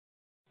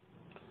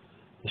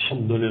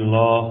الحمد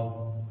لله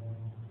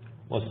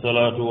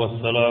والصلاة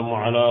والسلام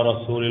على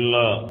رسول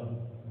الله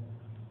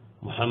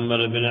محمد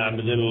بن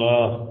عبد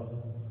الله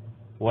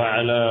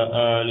وعلى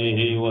آله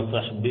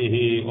وصحبه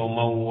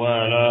ومن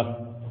والاه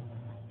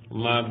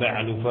ما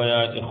بعد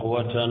فيا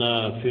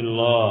إخوتنا في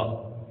الله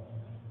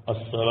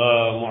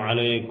السلام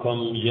عليكم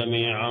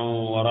جميعا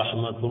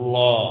ورحمة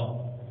الله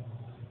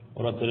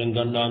ورتلن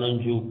قلنا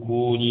ننجو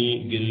كوني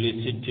قل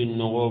ستين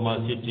نغوما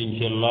ستين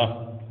شالله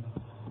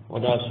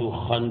ودا سو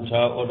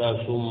خانتا ودا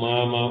سو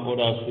ماما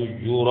ودا سو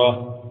جورا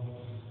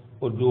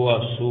ودوا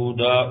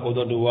سودا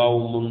ودا دواو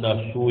مندا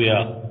سويا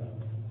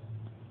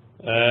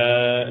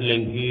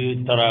لنكي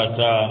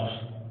تراتا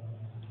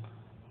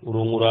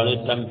ورموراني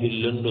تنفل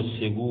لندو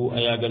سيغو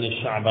اياغاني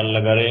شعب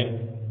اللغاري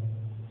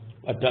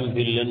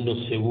اتنفل لندو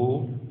سيغو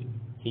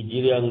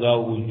هجيري انغا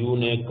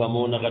وجوني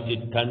كمونا غتي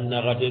تانا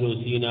غتي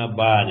روسينا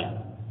باني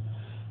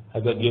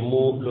هذا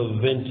جمو le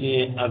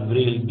 21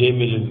 avril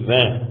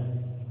 2020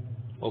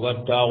 oga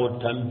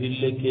taxu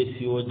tampille ke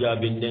siwo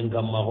jaabinden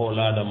kam maxo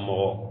laadam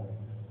moxo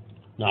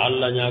na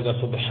allah ñaaga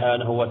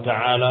subhanahu wa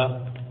taala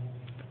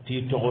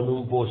ti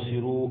toxonum po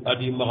siru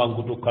adi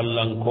maxankutu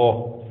kallanko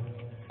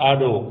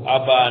ado a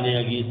baane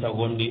agi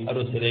sagondi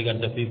ado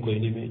sereganta fi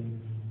koynime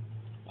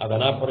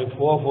agana pare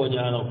fofo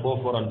ñana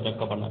foforanta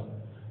kabana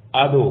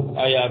ado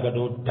a yaga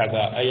do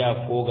taga aya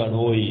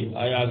foganoyi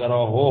a yagara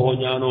hoho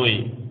ñanoyi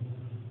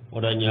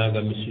oda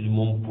ñaaga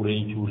musilmum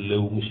purencu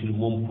lew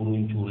musilmum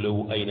puruncu lew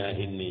ayna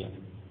hinniya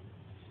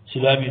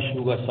silami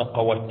suga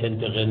saqa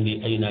wattente gendi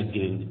ayna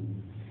girendi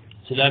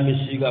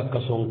silami siga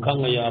kason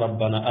kanga ya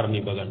rabbana arni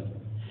bagan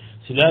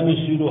silami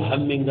sido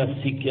hamminga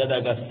sikya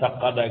daga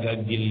saqa daga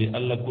gilli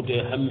allah kute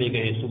hammiga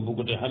he sumbu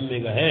kute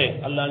hammiga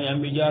he allah ni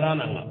hammi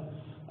jarana nga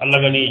allah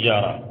gani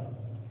jara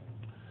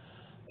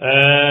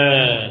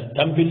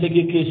tampille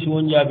ke kesi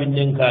wonja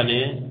binden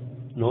kane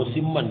no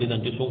simmandi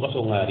nanti sun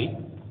kaso ngari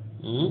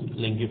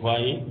lengi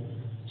fayi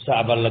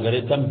saabal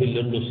lagare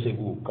tampille ndo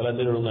segu kala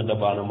ndelo nganda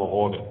bana mo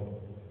hobe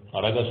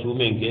araga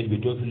sumen ke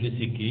bito fili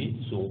sikki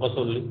sun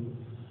qasolli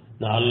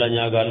na alla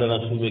nyaaga alla na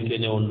sume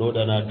kene on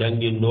doda na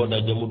dangi doda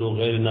jamudo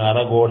ghairi na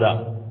aragoda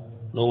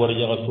no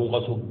warja sun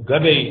qasu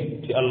gabe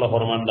ti alla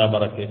hormanda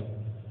barake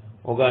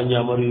o ga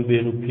nyamaru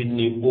beenu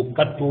kinni o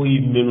katto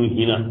yimmenu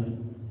hina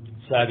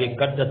saage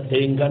katta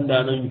tenganda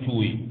nan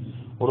cuuyi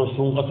oro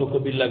sun qasu ko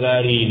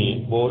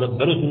billagarini bo da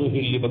darusunu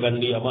hilli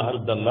bagandi ama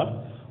hardalla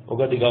o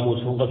ga diga mo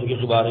sun qasu ki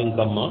khibaren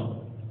kamma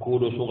ko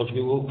do sun qasu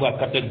ko ba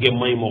katta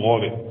gemmay mo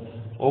gobe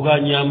oga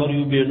ñamar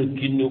yu ɓeenu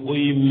kinni o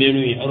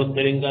yimmenuyi aɗo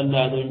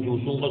terenganda ɗon ju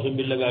sunkaso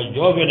billaga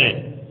jogene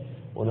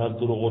wona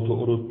durogoto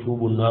oɗo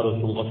tuubu naaro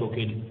sunkaso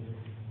kedi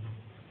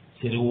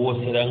seri wo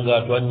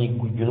seranga to a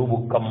ñiggu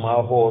junubu kamma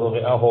a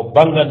hooroxe a ho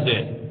bangande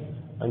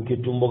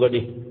anke tumboga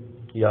ɗi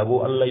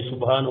yaago allah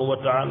subhanahu wa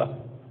taala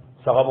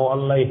saxamo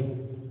allah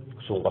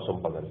sunkaso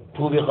mbagani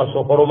tuuɓi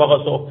xaso horoma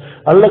xaso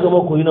allah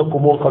gama ko hina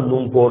komon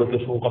xallum pooro ke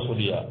sunkaso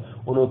ɗiya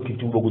ono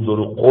kitumbogu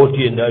doru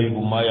qootiye nda yugu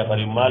ma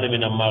yaxari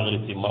malemina maxiri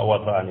simma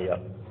wataniya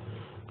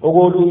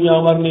ogo ɗum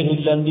ñamarni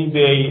hillandi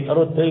ɓeyi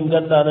aɗo tawi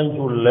gandanan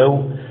cu lew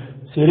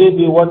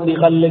sereɓe wanɗi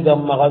xalle gam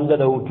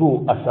maxangaɗaw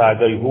tu a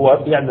sagay huwa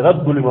yani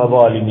raddul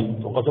mazalimi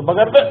sunkaso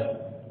mbagar ɓe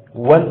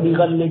wanɗi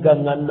xalle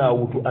gam anna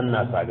wutu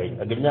anna sagay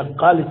a gaña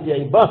xalisi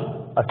ay ba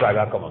a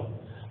saga kaman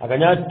a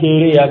gaña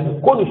tere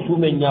yaake koni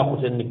sume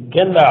ñakutenni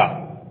kenda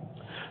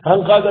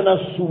han kagana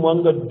sumu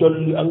anga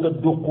dolli anga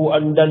dukku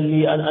an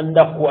dalli an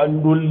dakku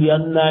an dolli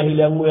an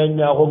nahili an ŋuya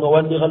ñakonga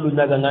wanɗi xallu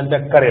ñaga nganta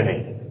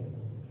karene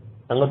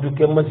anga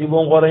dukke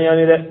masibon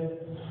xoreñani de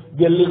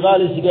gelli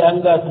xaalisige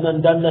anga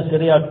tinan danna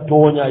sereya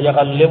toña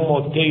yaxa lemmo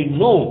tey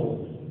nu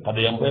xada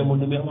yambaye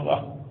mundume maxa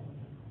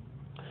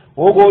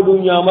wogo ɗum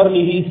ñamarni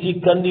hi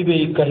sikkandi ɓe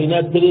kahina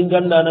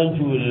teringandanan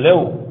cuwi lew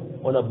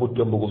wona butte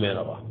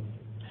mbugumenaxa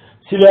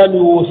silami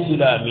wo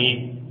silami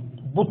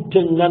butte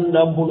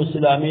nganda mbunu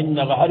silami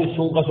naxa hari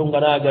sunkaso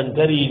ngana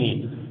gantarini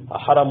a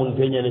haramun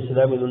teñani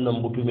silami nun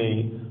nan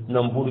butumeyi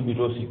nan mbunu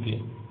ɓito sikki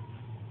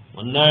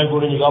onnayi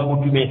gono ñiga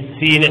butume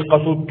siine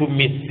kasu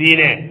tummi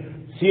siine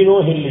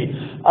siino helli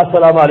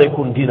assalamu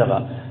aleykum dinaxa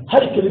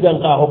har keɓigan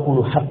xa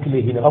hakkunu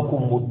hakkile hina hakku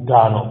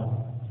muddano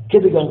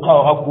keɓigan xa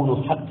hakkunu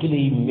hakkile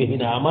yimme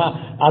hina ama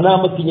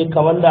anama kiñe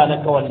kawanda ana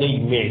kawande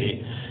yimmede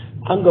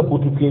anga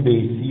butu keɓe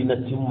siina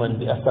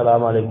timmande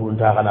assalamu aleykum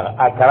taxanaxa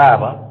a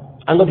karama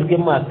anga tu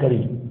kemma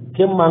kari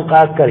kemman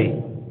ka kari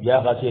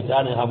yaxa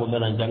setane hamu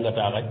menan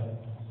jangataxay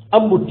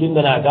an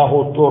buttingana ga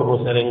ho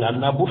torno serenga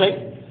anna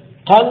butay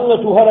kanga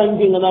tu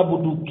harange ngana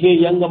butu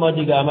ke yangama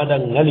digama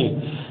dan ngani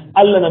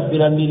allah na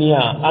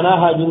birandiniya ana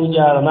hajunu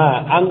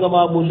jarana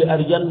angama mulli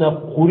arjanna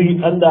kuri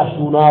anda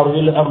sunaro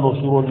yele arno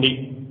surondi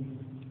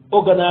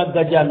o gana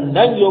gajan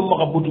dan yo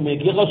maka butu me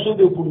ke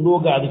gasobe kundo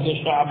ga de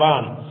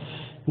sha'ban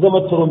ngama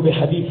torombe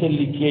hadith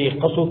li ke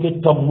qaso ke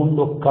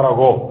tamundo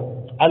karago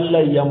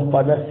allah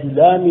yampana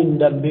silamin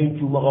dambe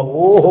cu maka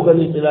ho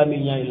gani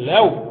silamin yayi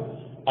law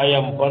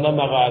ayam pana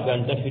maga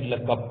ganta fil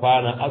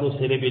kapana ado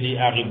serebeli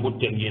agi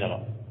butte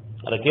ngina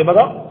ada ke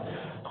baga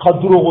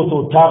khadro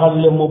goto tagal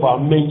le mo ba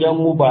menjam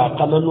mo ba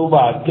kananu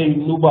ba kay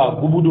nu ba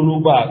gubudu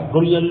nu ba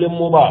goriyal le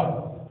mo ba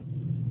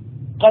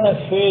kana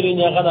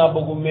feeriña kana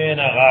bogu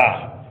menaxa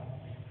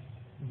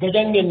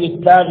gajangen ni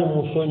taxi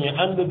musoñe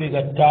ando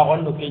ɓega taxo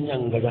ando ke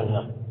ñang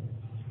gajanga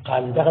xa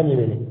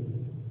ndaxañemene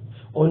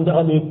o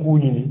ndaxame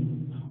kuñini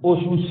o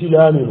su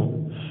silaminu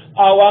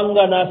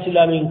awangana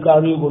silamin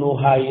kanuygonu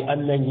hayi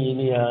anna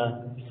ñiniya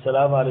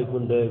salamu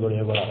aleykum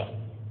degonegonaxa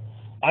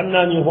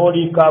annani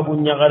hooli kaagu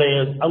ñaxare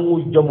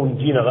angu jamun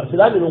dinaxa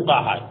silaminu xa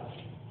hay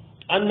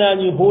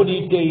annani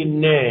hooli tey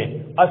ne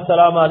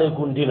assalamu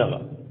aleykum dinaxa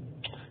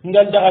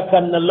ngandaxa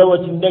kanna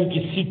lawati ndanki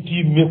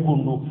sitti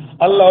mekundu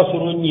allah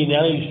soro ñini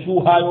anayi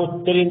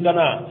suhayo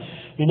terinkana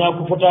ina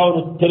ku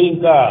fotawono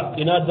terinka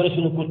ina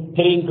darasinu ku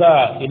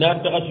terinka ina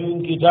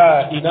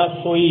taxasuyunkita ina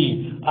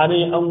soyi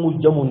anayi angu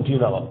jamun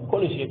dinaxa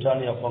kono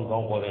setane a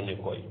fankan xoorene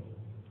koy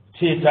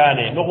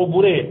setane noxu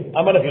ɓure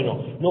amala hino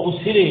noxu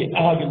sire a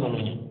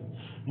hagimanoñi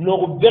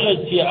noxu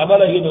bexeci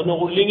amala hino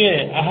noxu linge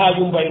a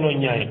hajumbayno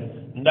ñaye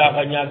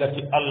ndaxa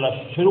ñagati allah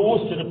sorowo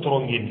sere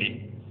torongindi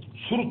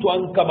surtout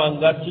an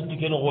kamanga sitti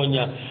ke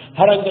noxoña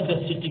harangata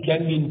sitti ke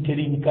angin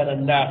terin kana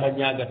ndaxa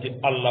ñagati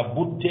allah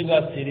buttega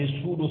sere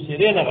suuɗo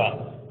serenaxa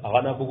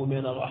axana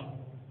bogumenaxa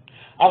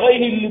axay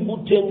hilli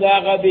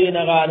buttengaxa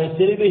ɓenaxane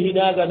serebe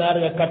hinaga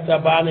naraga katta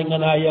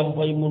banengana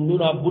yampay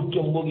munduna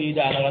butten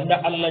mbogidanaxa nda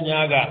allah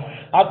ñaga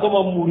a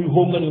kama muri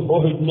hongani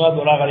hohiduna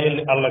dolaxar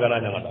yelle allah gana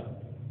ñaxata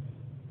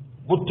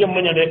butten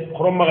maña de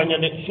xoromaxa ña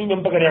de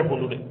sumen pagarea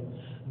kundu de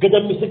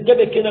gadammi se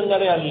gaɓe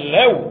kenangarea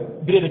lew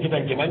birede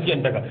kitanke man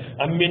cen daga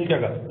ammin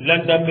daga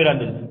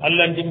landammiranden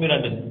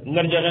allahntimmiranden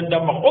ngarjaxen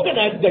dammax o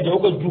gana gaja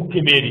oga jukke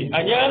ɓeeri a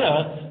ñana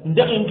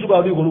ndaxin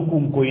tubaɓigonu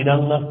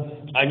kunkoyinanga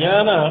a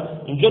ñana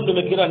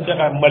jondome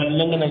kirantaxa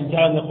malnangana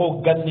njaxange xo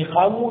ganni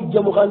xamu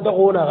jamu xan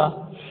taxonaxa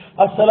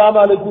assalamu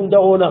aleykum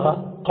taxonaxa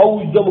xaw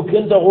jamu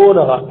ken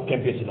taxonaxa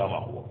kempe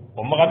silamaxuwo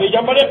o maxa ɓe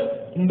jamba de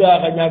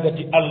ndaxa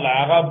ñagati allah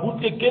axa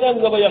butte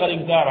kenangaba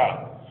yaxarin kara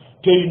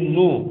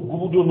teynu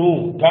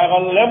gubudunu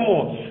taxal lemmo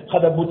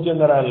xada butte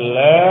ngara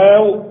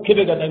lew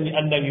keɓe ga dangi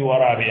andangi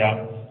waraɓeya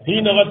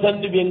hinaxa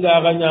tandi ɓe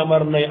ngaxa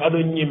ñamar nay aɗo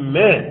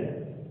ñimme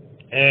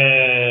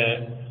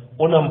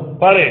onan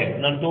pare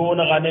nanto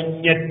wonaxane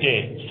ñette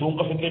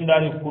sunkasu ke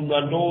ndari kundu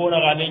anto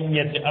wonaxane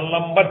ñette allah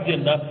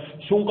mbattenda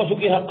sunkasu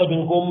ke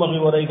haqqatun ko maxi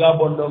waray ga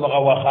bondo maxa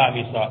wa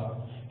xamisa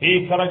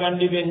i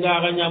karagandi ɓe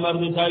ngaxa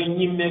ñamarnita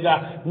ñimmega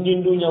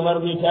ndindu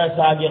ñamarnita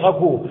saagi xa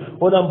ku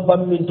onan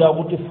pamminta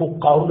xuti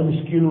fuqaruno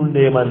miskinu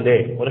ndeman de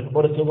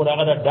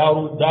orekegoɗaxada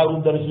daru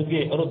darsuke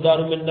aɗo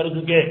daru men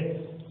darsuke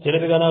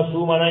serebe gana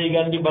sumana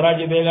yigandi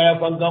baraje ɓegaya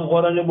fankan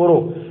xorane ɓoro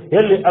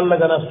yelli allah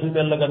gana suumi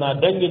allah gana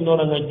dangin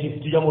nonanga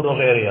tijamuɗo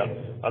xeereya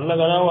allah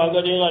gana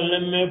wagadi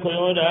xallemme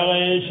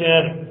koyoɗaxaye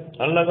cheikh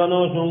allah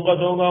gano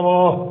sunkatogamo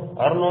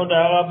arno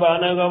daxa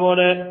banagamo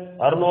de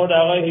arno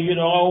daxa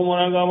higiɗoxa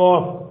umunagamo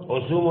o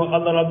suumo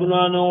allah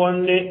rabdunano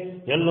wonde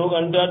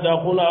yelloganta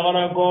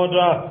dakulaxana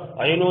koota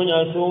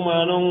aynoña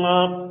sumanonga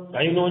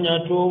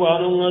aynoña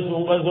tubanonga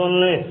sunka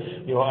solle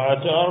yo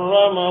ata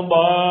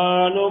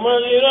ramadanu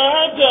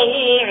majrata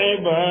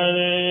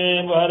libade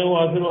bari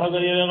wafiru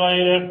hagarire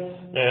xayre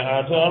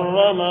ata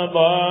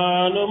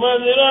ramadanu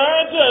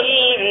majrata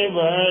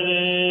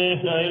libade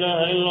la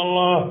ilaha illa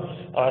allah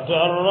ata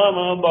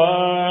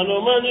ramadanu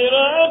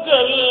majrata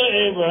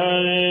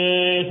libade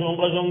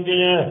sunka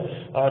sonkiñe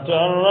ata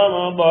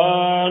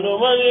ramadanu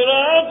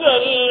majrata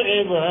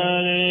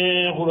libade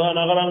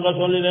qur'ana xaranka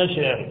sollide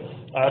cheikh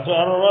أتى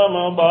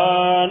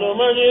رمضان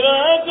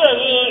مجرات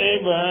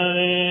العباد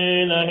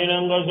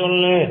نهنا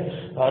قصله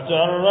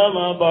أتى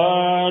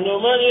رمضان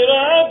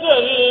مجرات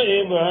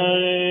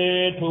العباد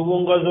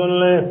توبون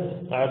قصله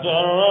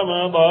أتى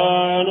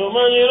رمضان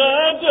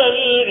مجرات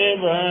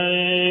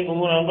العباد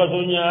أمرا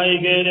قصني أي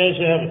كيد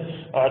شر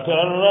أتى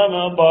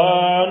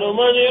رمضان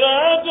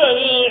مجرات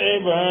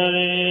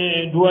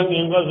العباد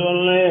دوان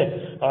قصله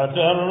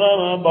أتى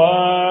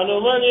رمضان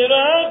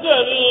مجرات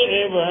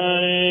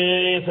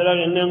العباد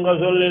سلام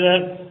قصل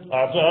لك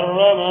أتى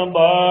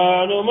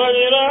رمضان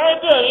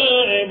مجرات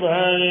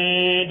العباد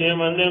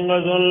دمن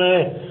قصل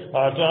لك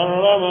أتى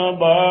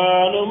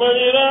رمضان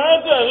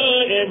مجرات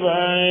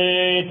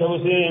العباد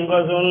توسين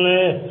قصل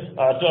لك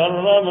أتى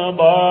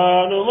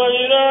رمضان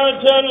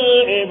مجرات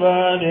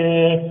العباد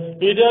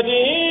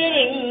بتدهير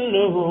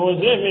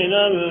النفوس من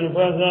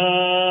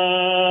الفساد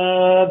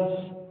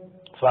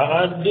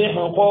فأد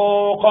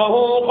حقوقه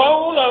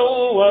قولا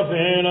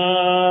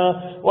وفعلا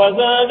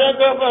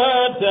وزادك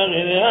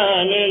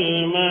فاتغذها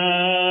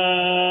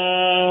للمال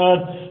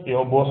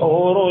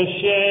يبحور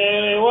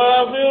الشعر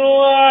وافر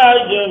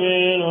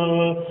وجميل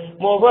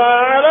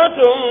مفاعلة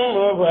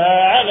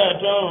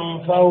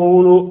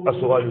فول.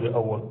 السؤال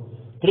الأول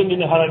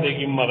ترمين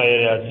هذا ما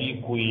غيراتي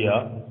كويا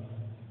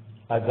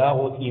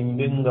أجاه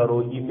إمبنغرو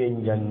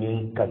إمن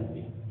جنين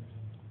كني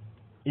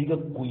iga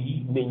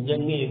kuyi men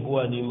jange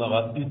gwani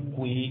maga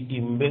kuyi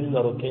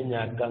imbengaro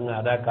kenya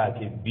kanga da ka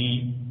ke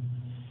bi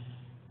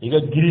iga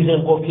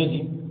girisen ko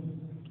kedi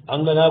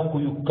anga na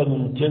kuyu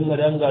kanun tenga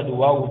anga do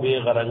wawu be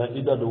garanga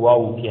ida do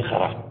wawu ke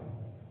khara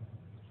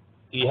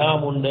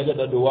ihamun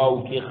daga do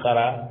wawu ke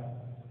khara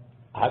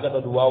haga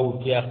do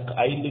wawu ke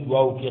ayli do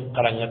wawu ke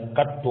kharanga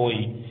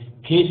kattoyi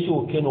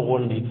keso ken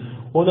gondi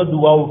ona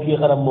duwawu ki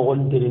haram mo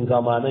gon terin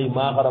kama nay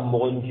ma haram mo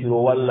gon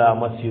ciro walla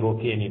masiro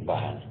keni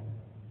bahan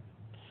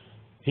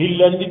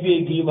hillandi be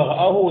gi ma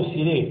aho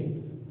sire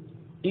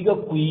iga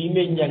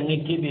kuyime nyange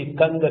kebe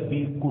kanga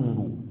bi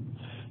kundu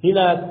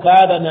ina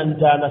kada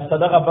nanta na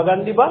sadaka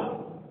bagandi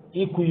ba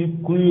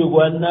kuyu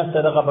gwanna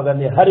sadaka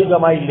bagandi hari ga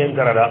mai len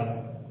karada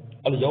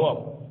al jawab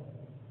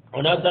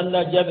ona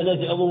tanna jabna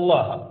ji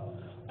Allah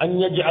an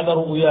yaj'al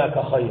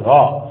ru'yaka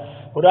khayra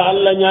kuda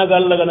Allah nyaga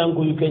Allah ganan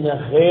kuyu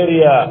kenya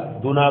khairiya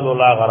dunado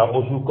la gara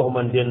osu ko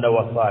man denda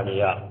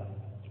wasaniya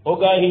o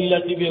ga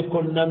hillandi be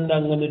kon nanda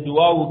ngane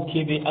duwawu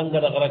kebe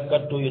angara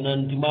garakatto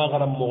yinanti ma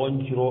garam mo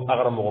gonciro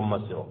agaram mo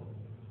masiro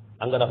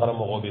angara garam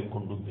mo be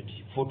kundu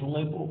beti fotu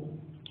ngay bro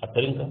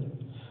atarinka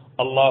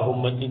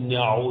اللهم إني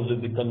أعوذ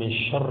بك من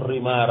شر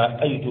ما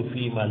رأيت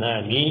في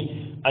منامي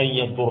أن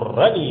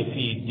يضرني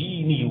في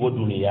ديني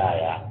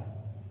ودنياي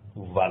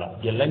فوالا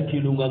جلانتي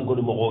لونغان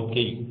غونو مغو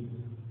كي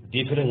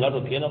ديفرن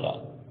غادو كينغا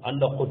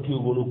anda qoti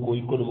gonu ko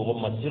ikono mo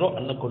masiro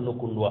anna konno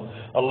kundwa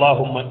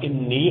allahumma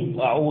inni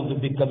a'udhu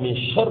bika min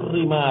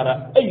sharri ma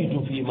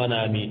ra'aytu fi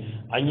manami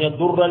an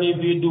yadurrani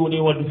fi duni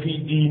wa fi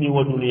dini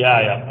wa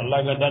dunyaya allah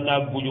ga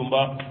dana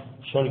bujumba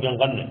shorgan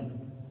ganne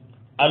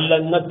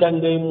allah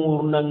ngatangay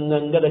murna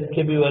ngada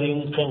kebe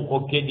warin ken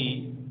ko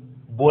kedi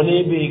bone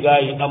be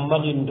gayi amma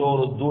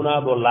gindoro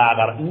duna do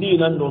lagar ndi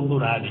nan don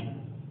dunali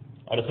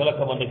ada sala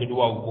kamande ke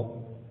duwa ko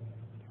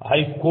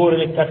hay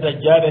kore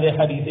kata jabere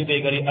hadisi be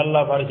gari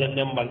allah farjan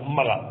nembal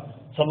maga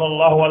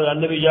sallallahu alaihi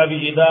wasallam jabi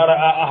idha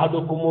ra'a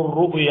ahadukum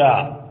ar-ru'ya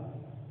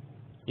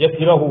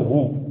yakrahuhu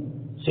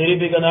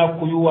seribe gana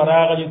kuyu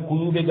waragali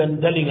kuyu be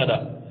gandali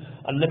ngada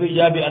annabi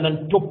jabi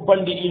anan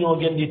toppandi ino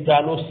gendi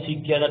tano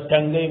sikkena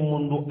tangay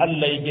mundu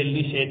allah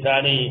gelli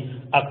shaytani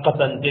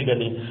akatan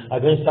degani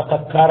agan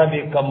saka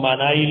karabe kamma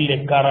na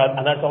ille kara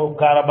anata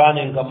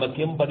karabane kamma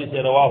kembadi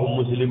se rawahu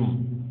muslim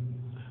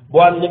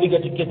bo annabi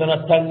gati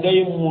ketana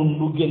tangay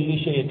mundu gelli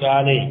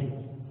shaytani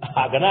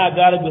agana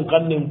agara bin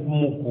kanne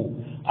mukku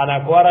ana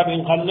ko ara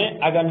bin kanne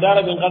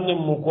agandara bin kanne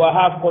mukku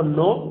ha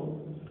konno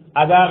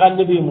aga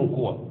ganne be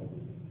mukku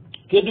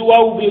kedu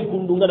wawu be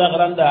kundu ngada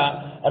garanda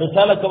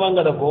risala kama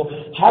ngada ko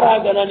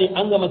haraga nani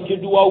angama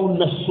kedu wawu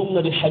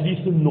nasunga di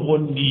hadithun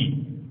nugondi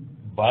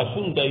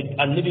basun dai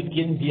annabi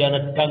ken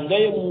diana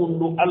tangay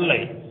mundu allah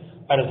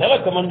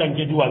risala kama ndan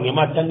kedu wange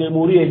ma tangay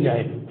muriye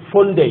nyaay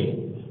fondey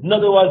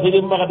naga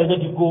wazire maga daga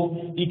diko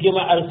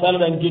ikema arsala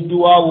dan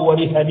kedu wawu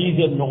wari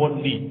hadithun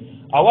nugondi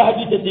awa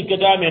haditha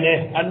dikada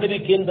mene annabi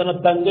ken dana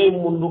tangay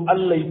mundu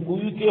allah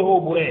kuyuke ho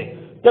bure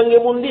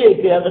tangay mundi e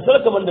ke risala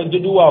kama ndan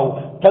kedu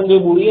wawu tangay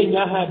muriye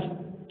nyaahadi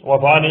wa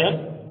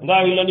baniya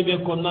ngawi lani be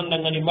ko nan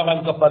ngani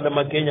magan ka parle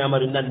makenya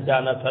mari nan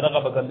dana sadaka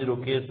bakandiro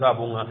ke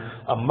sabunga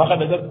amma ka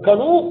daga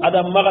kanu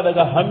ada maga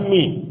daga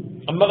hammi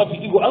amma ka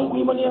fitigo an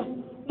kuyi maniya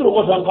duro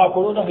ko san ka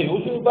ko na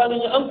heyo so bani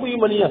an kuyi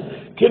maniya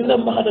kenna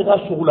maga daga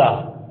sugula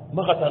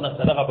maga tana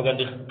sadaka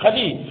bagandi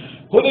khadi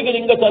ko be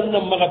gani ngata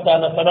nan maga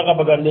tana sadaka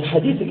bagandi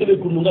hadisi ke be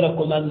kunu ngara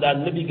ko nan da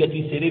nabi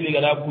gati serebe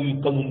gala kuyi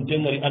kanun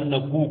tengari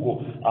anna kuko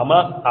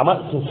amma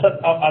sun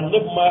sat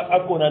annab ma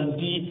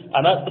akonanti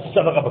ana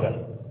sadaka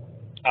bagandi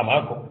amma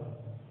ko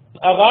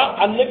aga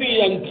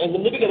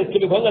annabi ga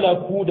kebe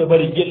bangala ku da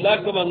bari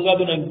gella kama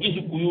ngado nan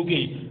kishi kuyuge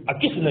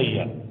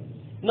akisnayya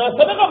na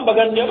sadaka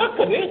bagandi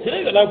makka be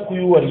sire ga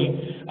kuyu wari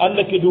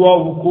anda ke duwa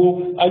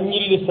ko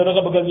anyilli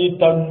sadaka bagandi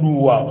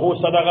tanduwa o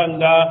sadaka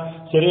nga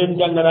sire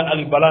jangana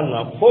ali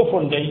balanga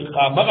fofon dai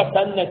ka maga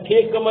tanna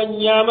ke kama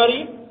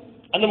nyamari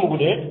annamu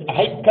gude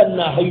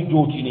haykanna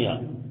haydotiniya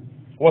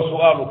wa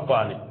su'alu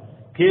fani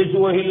ke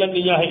zuwa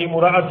hillanni ya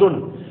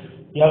imra'atun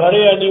ya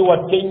gare ni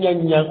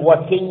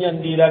watenya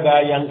ndiraga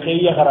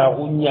yankai ya gara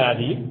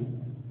hunyadi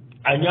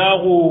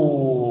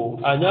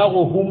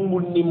anyago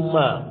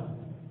hummunimma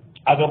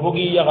aga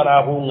bogi ya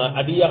gara hunga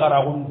adi ya gara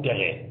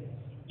huntere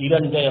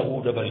idan da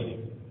yahuda bari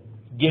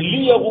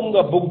gelli ya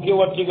hunga bogge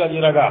watiga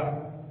diraga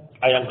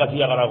ayankati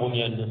ya gara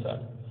hunyande sa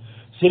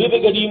serebe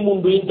gadi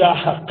mundu inda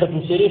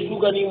haqqatu sere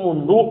sugani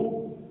mundu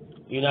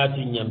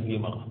inati nyampi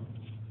ma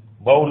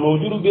bawlo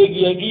juru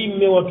begi yagi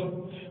mewatu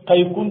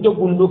kay kunta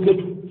gundo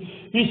ketu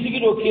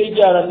isigido ke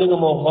jara ndega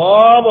mo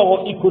haba ko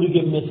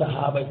ikurige me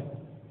sahaba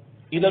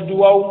ida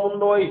duwawu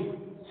mundoy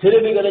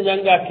serebe gada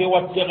nyanga ke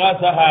watte ga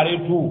sahare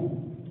tu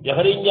ya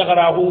gari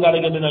nyagara ko ngara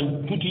gada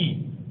nan tuti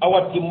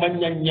awatti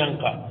manya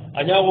nyanka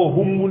anyago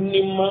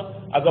hummunimma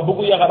aga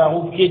bugu ya gara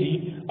ko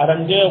kedi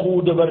arande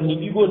hu de barni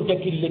igon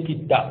takille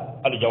kitta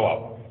al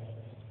jawab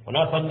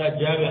wana sanna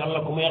jawi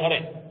allah kuma ya gare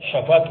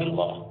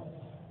shafakillah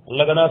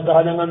allah gana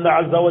sahanya nganda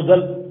azza wa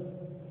jal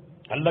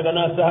allah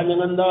gana sahanya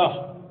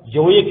nganda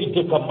jawaye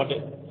kitte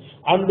kamate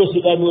ando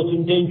sidami o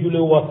tintenjule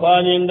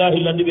wafane nga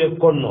hilandi be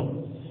konno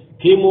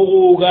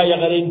kimo ga ya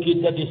garen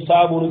kittati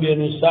sabu be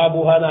no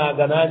sabu hana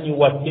ganani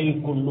watte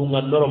kunnu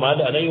ngal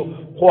normal anayo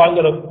ko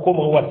angara ko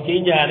mo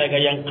watte nyaana ga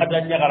yang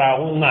kadanya gara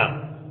hunga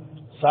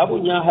sabu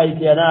nya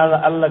hayti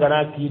ana Allah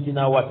gana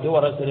kitina watte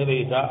wara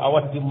serebe ita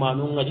awatti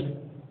manu ngadi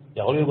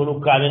ya holi gonu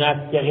kane na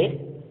tege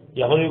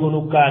ya holi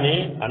gonu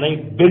kane anay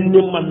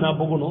benne man na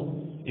buguno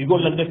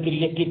igol la def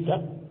ki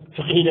kitta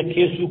fiqhina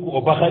kesuku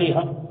o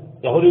bakhariha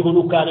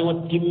yahorigonu kane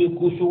wat timmi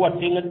kusu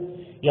wattengat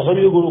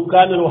yahorigonu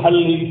kane ro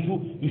halle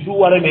isu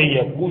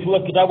warameya kusu wa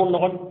kitabun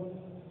nogon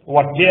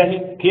watteni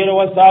kere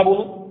wa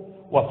sabunu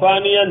wa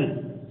faniyan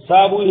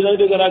sabu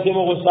hilande garake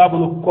mo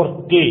sabunu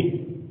korte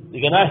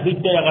digana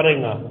hidda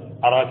yagarenga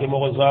arake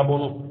mo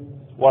sabunu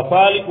wa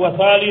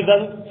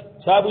thalithan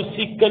sabu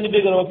sikkani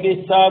be garo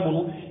ke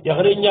sabunu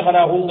yagarenya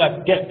gara hunga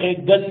tekke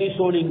ganni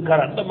sonin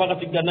karanda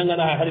magati gananga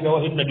na harbe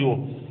wa hinna diwo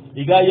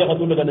iga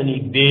yagatu daga ni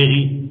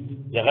beri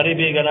yagare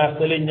be gana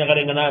selen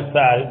yagare gana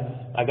sal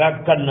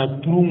aga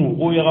kanna turumu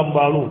o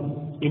yagambalu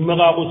imma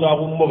ga ko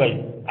sabu mogay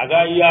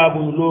aga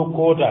yabu lo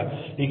kota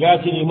iga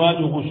tini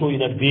maju ko so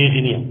ina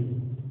beerinia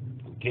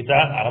kita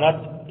arat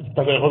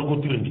tabe hol ko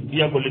tirindi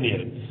tiya ko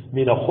liniere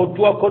mina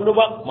khotwa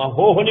konduba ma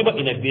ho honi ba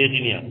ina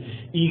beerinia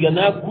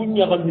igana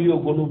kunya kan yo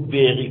gonu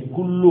beeri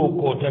kullo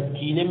kota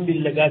kinem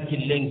billaga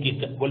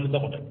tilenkita wala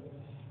takota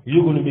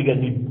yugonu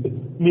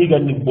mi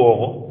ganni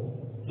bogo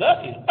la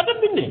adam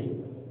minne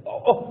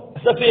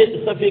ça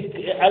fait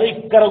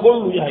avec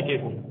karagol ya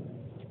hakeko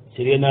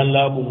sirena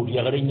la mu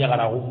yagare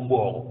nyagara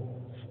humbo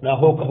na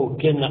hoka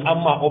hokenga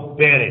amma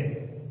opere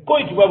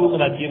koy tubabu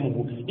ngana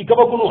tiemu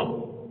ikaba kunwa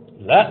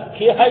la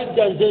ke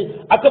hayda je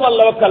akaba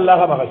Allah wakalla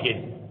ga baka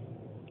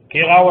ke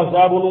gawa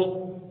sabunu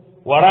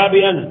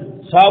warabian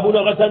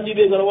sabuna gatandi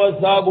be garwa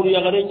sabunu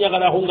yagare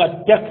nyagara hunga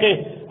tekke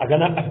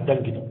agana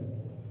akdangita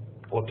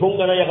o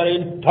tongana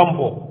yagare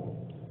tambo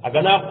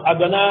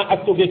agana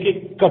aktoge ke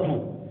katu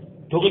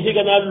toge ke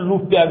gana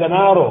luppe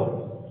aganaro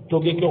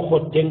toge ke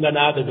khottenga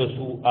na daga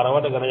su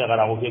arawa daga na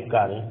yagara ko ke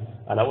kane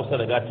ana wasa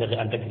daga tege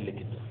anta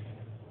killeke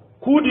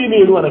kudi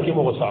me no ana ke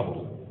mo sabu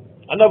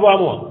anda ba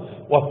mo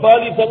wa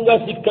fali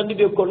tanga sikkandi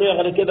be ko no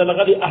yagara ke dana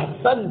gadi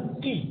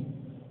ahsanti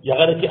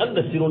yagara ke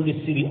anda siron li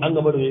siri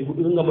anga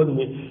madu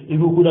me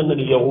ibu kudanga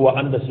ni yawa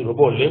anda siro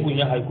bo lebu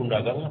nya hay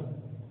kunda ganga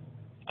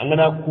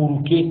angana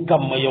kuru ke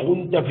kamma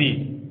yagunta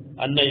fi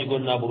anna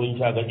yigon na burun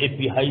chaga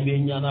epi haybe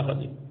nyana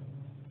khadi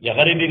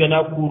yagare be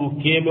gana kuru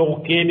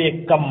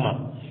keme kamma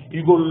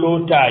igol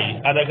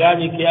lotai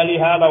adagani ke ali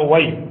hala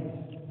way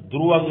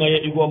durwa ngaya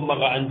igom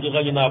maga anji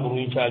gani na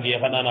burun chaga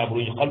khana na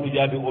burun khallu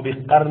jabi o bi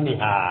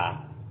qarniha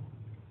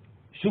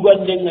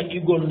sugande nga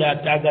igol na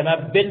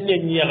tagana benne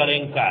ni yagare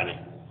kane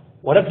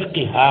wala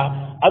fiqiha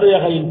ado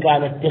yagare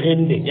kana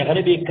tegende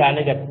yagare be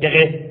kana ga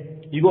tege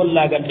igol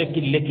la ga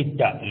tekille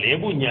kitta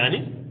lebu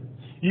nyani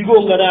igo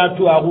ngana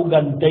tu agu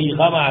gantai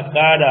gama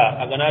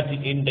kada aganati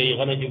indai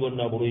gana jigon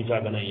na buru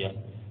isa ganaya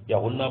ya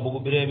hunna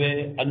bugu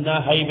birebe anna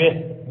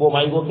haybe bo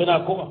mai go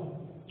kena ko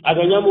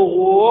aganya mo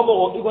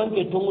go igo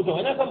anke tongu to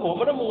ana kam mo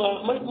madamu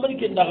mari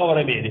ken da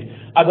gawara mede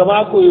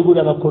agama ko yugo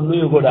daga konno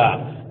yugo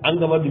da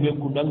anga madu be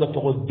ku danga to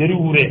ko deri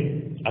wure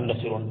anda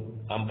siron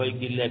am bay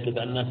gille ke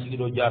anna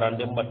sigido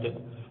jarande mbatte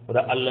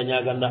oda alla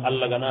nyaganda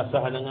alla gana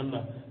sahana nganna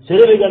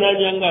serebe gana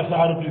nyanga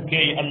saharu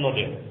kay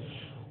annode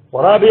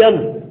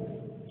warabiyan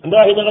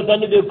nda hina ga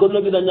tanni be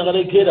konno bi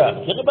nyagare keda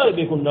hebar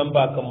be kun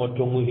namba kam mo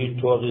tongu hi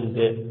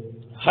torinde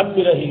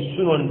hamira hi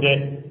sunonde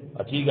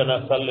ati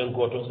gana sallen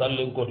ko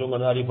to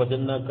ngana ri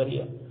patenna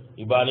kariya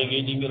ibale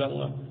ge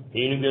dingiranga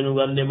hinu benu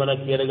gande mana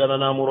kere gana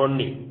na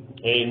muronni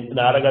e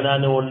nara gana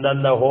ne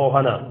wondanda ho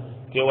hana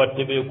ke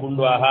watte be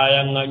kundo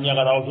hayanga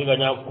nyagara o figa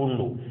nya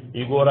kundu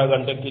igora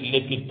ganda kille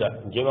kitta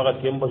jema ga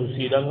temba su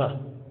sidanga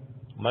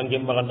mange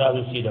maganda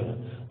su sidanga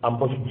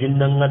ampo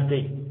jinnanga te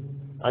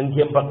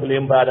anke bakle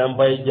mbaada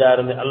mbay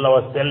jaarne Allah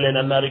wa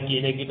sellena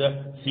narki ne kita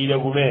sile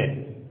gume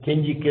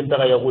kenji kenta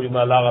ya guri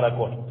ma lagara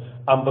ko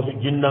amba su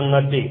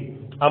jinnangate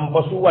amba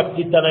su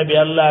watti tanabe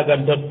Allah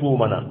ganta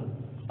tumana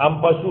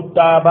amba su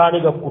tabani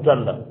ga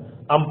kutanda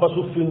amba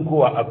su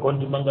finkuwa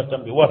akonti manga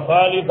tambi wa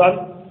salihan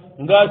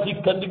nga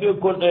sikkandibe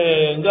ko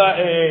nga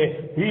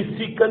hi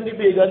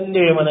sikkandibe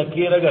ganne mana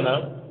kera gana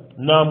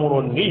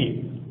namuronni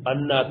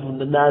anna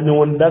tunani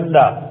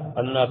wondanda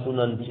anna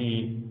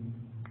tunanti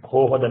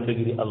ho hodan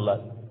degiri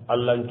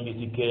Allah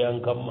kiti ke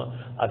yan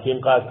kamma akin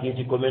ka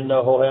kiti ko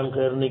menna ho yan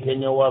khairni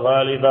kenya wa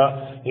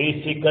ghalida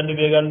hi sikandi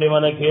be gande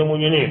mana ke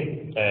munyini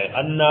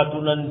anna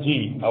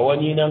tunanti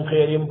awani nan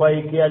khairin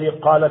bai ke ali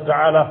qala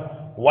ta'ala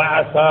wa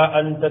asa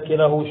an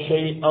takrahu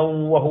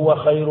shay'an wa huwa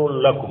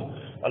khairul lakum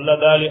Allah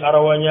dali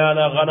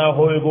arawanyana gana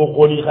hoygo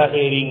qoli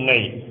khairin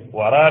ngai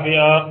wa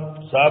rabi'a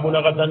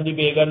sabuna gatandi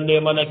be gande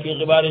mana ke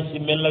gibari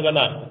simmel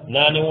gana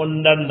nani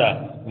wondanda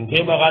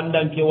ngeba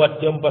gandan ke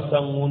wattem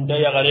pasangunda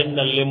ya garen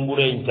nan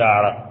lembure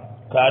njara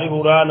kari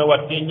hurana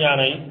wattin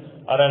nyanai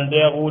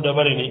arande gu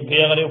dabarini ke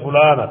yagare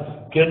fulana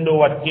kendo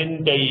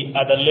wattin dai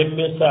ada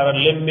lemme sara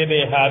lemme be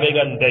habe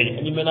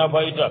gandai ni mena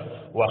faita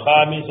wa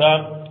khamisa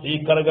i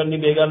kargandi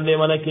be gande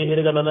mana ke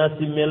hirga nana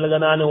simmel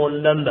gana ne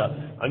wondanda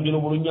angino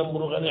buru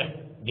nyamburu gane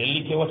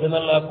gelli ke watana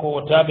la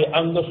ko tabe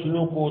anga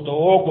sunu ko to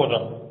ko to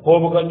ko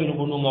bo gandino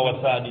bunu nga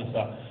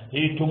wasadisa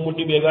hi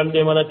tumundi be gande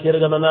mana ke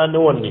hirga nana ne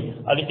wonni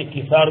ali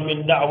ikisar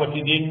min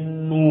da'wati din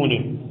nuni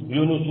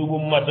yunusu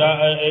mata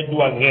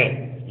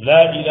edwange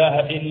la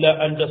ilaha illa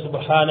anta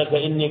subhanaka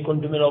inni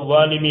kuntu min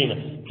adh-dhalimin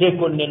ke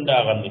kon nenda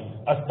ganni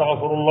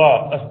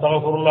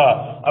astaghfirullah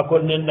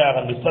akon nenda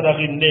ganni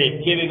sadaqinde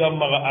kebe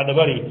gamma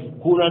adabari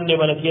kunande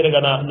mana kire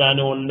gana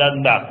nane on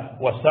danda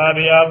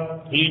wasabiya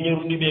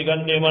hinyurundi be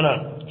gande mana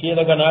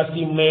kire gana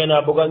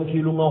simmena bogan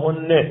kilunga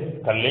honne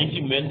kallen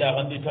simmenda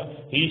gandita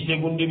hi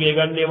segundi be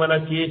gande mana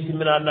ke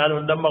simmena nane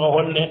on damma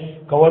honne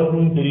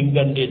kawandum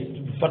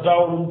diringande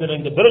fatawum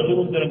derenge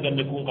darajum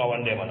derenge kun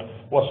kawande mana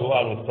wa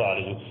su'alu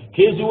thalithu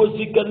kezi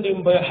wasikandi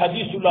mbay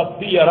hadithu la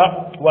tiyara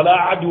wala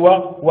adwa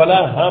wala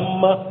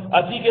hamma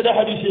atige da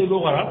hadithu go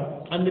gara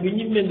annabi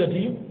nyimme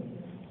ngati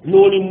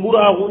noni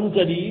muragun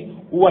tadi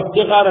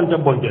watte garanta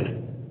bondene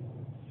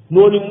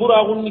noni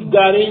muragun ni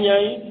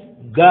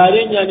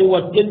gare nyaani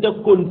wattenda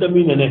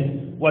kontamine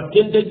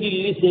wattenda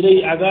gilli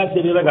serei aga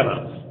sere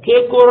ragana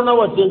ke corona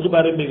watten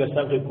jibare be ga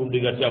sanke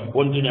kundiga ta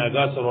bondine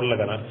aga sorol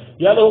lagana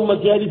yalla umma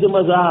hadith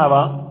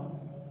mazhaba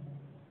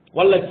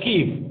wala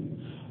kif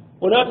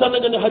ona tan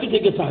ngani hadith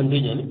ke sahande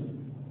nyani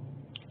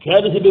ke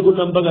hadith be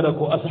gunam bagara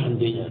ko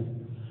asahande nyani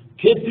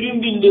ke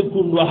trimbinde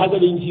kundu haga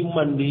den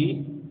cimmandi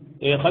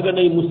e haga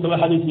nay mustalah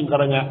hadith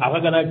karanga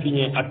haga na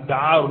kinye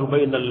at-ta'arud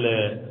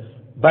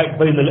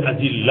bayna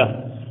al-adilla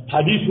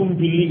hadithum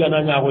billi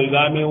gana nya hoy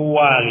game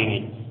walini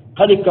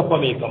kadi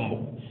kapame kambo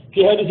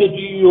ke hadith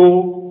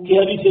tiyo ke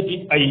hadisati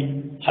ay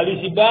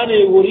hadisi bane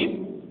wori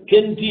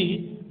kenti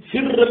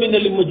firra min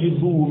al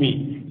majzumi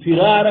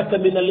firaraka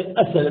min al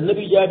asal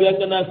nabi jabi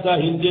akana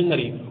sahin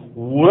dengari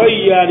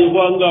wayani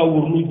wanga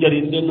wurnu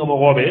jarin denga mo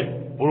gobe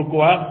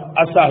pourquoi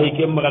asahi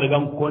ke magada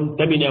gam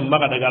kontamine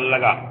magada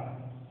gallaga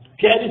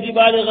ke hadisi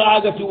bane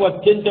gaagati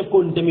wattente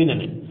kontamine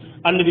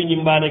annabi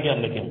nyimbane ke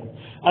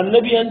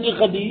annabi andi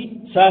khadi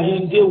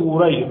sahin de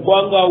wuray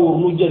wanga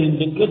wurnu jarin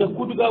denga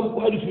kuduga ko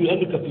hadisi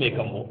andi katme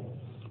kammo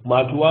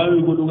ma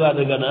tuwawi goduga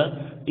daga na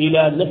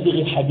ila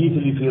nasikhi hadith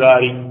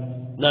al-firari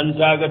nan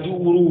tagati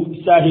wuru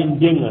sahin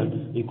denga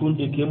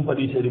ikunte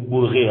kempadi seri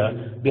burghiya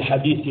bi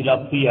hadith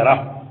al-tiyara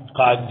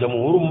qa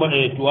jamhur ma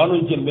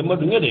tuwanu jembe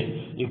madungede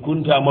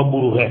ikunta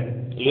maburghe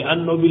li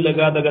anno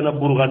billaga daga na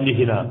burghandi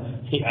hina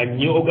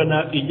anyi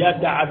ogana ija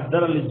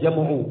ta'addara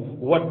al-jam'u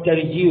wa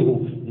at-tarjih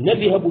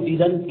nadhhabu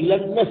ila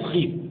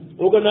an-naskhi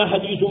ogana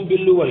hadithun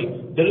bil wari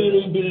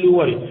dalilun bil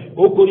wari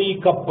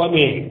okori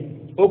kappame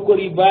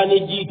okori bane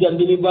jiti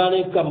andini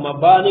bane kamma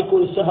bane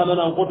ko sahana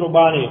nan koto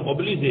bane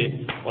obligé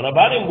wana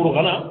bane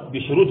mburugana bi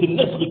shuruti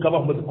an-nasakh kama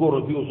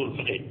madhkur fi usul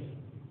fiqh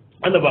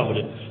anda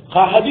bamude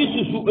kha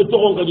hadithu su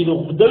etogon kaji do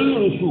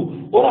dalilu su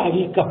ora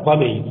hadi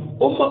kapame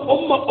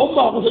umma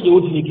ko saje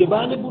wotini ke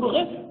bane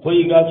burughe ko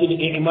yigati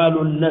i'malu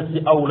an-nas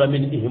awla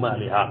min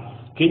ihmaliha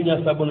kenya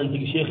sabona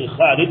tigi Cheikh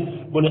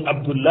Khalid bon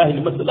Abdullah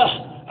al-Maslah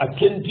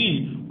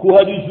akenti ko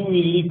hadithu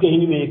li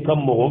kahini me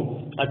kammo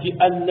ati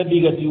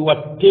annabi gati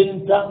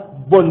wattenta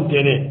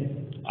bontene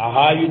a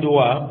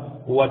hayudowa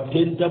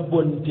wattenta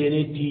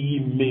bontene ti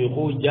yimme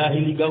ko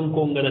jahili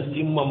ganko ngana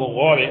simma mo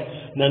gore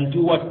nanti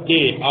watte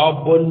a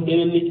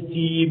bontene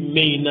ti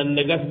yimme nan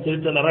daga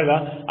selta raga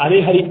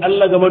ari hari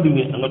Allah ga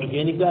madunge angatu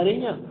keni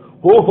garenya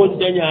ho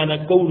hondanya na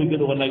kawlu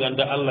gedo ko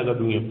naganda Allah ga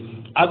dunge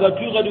aga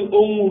tu gadi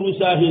umuru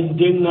sahin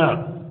denga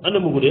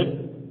anamu gude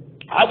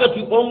aga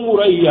tu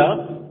umurayya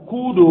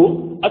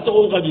kudo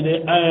أتقول قجنة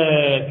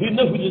في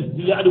النفس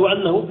يعني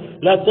وأنه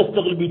لا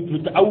تستغل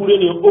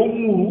بتعورني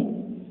أمور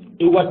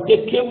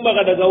وتكم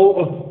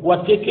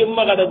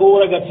ما قد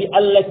جورا في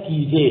الله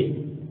كيزه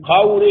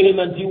خاوره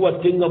من تي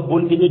وتنga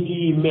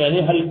بندنتي مانه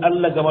هل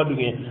الله كما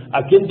دغه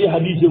أكيد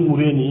حديث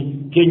موريني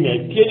كينيا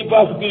كيني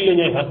باسو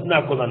كيلني حسنا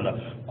كوندا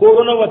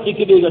كورونا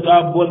وتكي بيغتا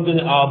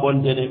بندني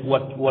بندني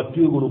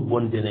وتيغو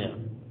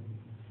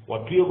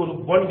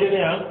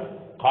بندني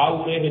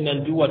kawre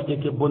nan di watte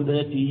ke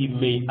bondati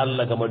yimme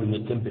Allah ga madu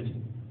tempeti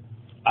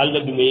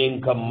Allah dume yen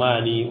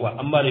kamani wa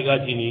amma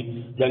rigati ni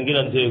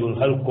jangiran tegun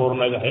hal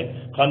korna ga he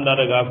khanda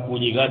daga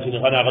kuñi gati ni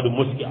khana ga du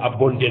muski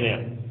abondene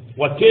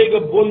watte ga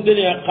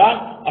bondene ka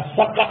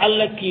asaka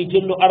Allah ki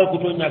tenno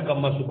arakuto nyaka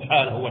ma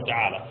subhanahu wa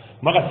ta'ala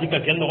maka sika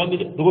kenno gondi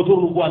do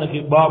turnu ko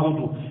anake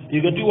babutu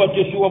igati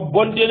watte suwa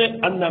bondene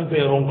annam pe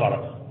ronkara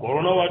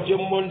corona watte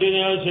bondene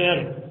ya ser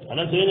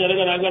ana senya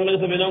daga na ganda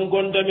sabe nan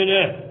gonda mine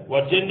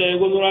wattenda e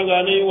gonura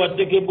gani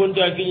watte ke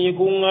bonta kinyi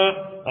kunga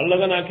Allah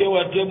gana ke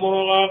watte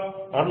moga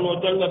arno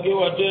tanga ke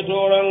watte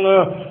toranga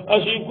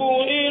asiku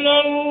ila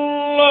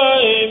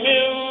Allah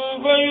min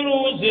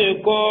virus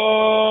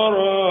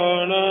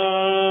corona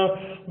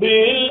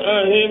bil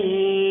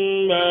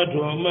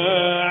ahimmatu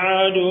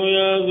ma'adu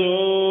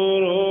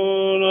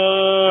yazuruna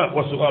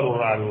wa su'alu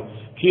rabi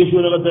kisu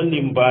daga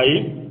tandim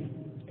bayi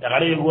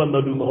gare ko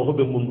wanda du ma ko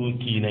be mundu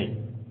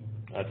kinai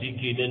ati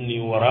kinen ni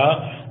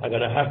wara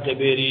agana hakke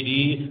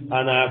beridi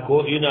ana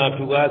ko ina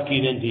tuga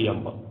kinen di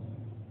yamba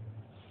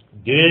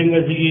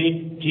denga sigi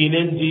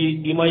kinen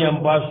di ima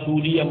yamba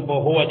sudi yamba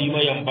ho di ima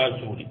yamba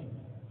sudi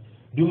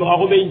duma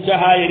ko ben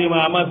chahayri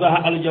ma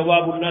masaha al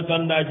jawab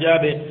natanda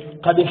jabe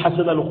qad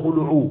hasala al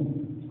khulu'u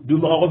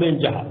duma ko ben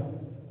jaha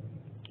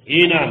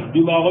ina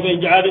duma ko ben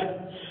jaade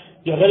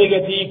ya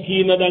garigati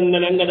kina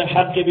dangana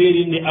hakke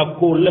beeri ni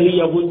akko lahi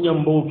ya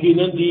gunyambo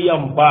kinanti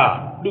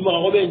yamba duma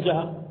ko ben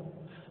jaha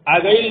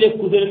aga ille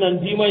kudere nan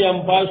dima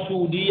yamba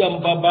suudi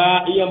yamba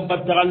ba yamba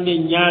tagande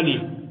nyaali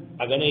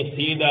aga ne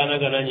sida na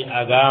ganani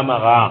aga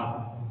maga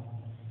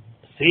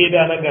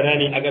sida na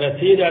ganani aga na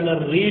sida na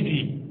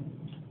ridi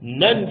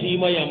nan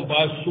dima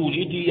yamba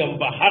suudi di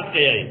yamba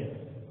hakke yai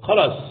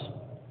khalas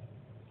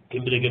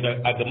kimbire geda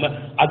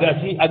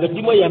aga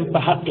dima yamba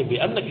hakke be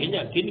anna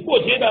kenya kin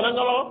ko sida na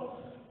ngalo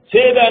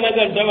sida na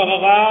ganda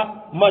maga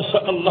masha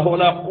Allah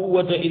la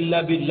quwwata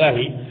illa billah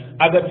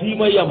aga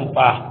tima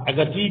yamba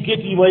aga tike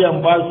tima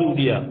yamba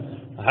suudiya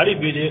hari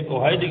bede o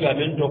haydiga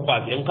men to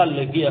pa en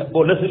kalle giya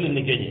o lasil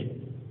ni kenye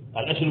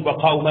al-asl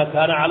baqa'u ma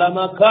kana ala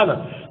ma kana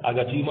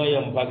aga tima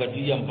yamba aga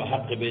ti yamba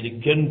haqqe bede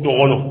ken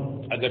dogono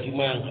aga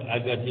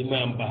tima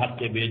yamba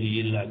haqqe bede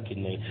yilla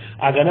kinai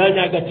aga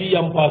nanya aga ti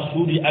yamba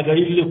suudi aga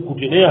yille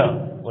kutineya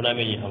ona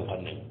men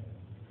hankanne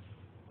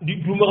di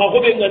duma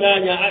ko be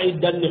ngananya ay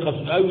danni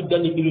khasu ay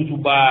danni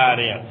ilu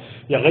bare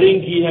ya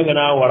garinki na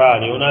gana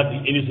warani ona di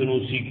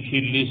elisunu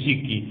sikki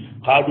sikki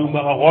khadu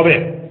ma gobe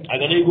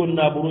aga ne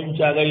gonna burun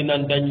caga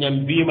nan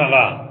danyam bi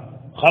maga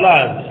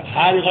khalas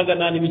hali ga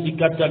nani mi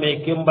tikatta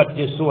me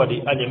kembatte suwadi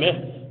anyeme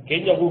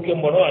kenya ku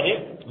kembono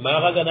ane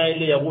ma ga na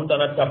ile ya gunta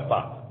na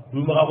tappa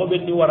duma ko be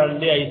ni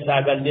warande ay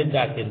sagal den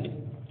da kende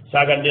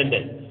sagal den de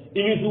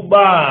imi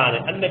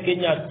subane anna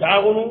kenya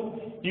taagunu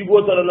igo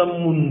tara nam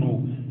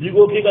mundu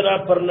igo ke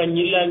gana parna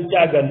nyilan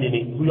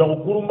cagandini ku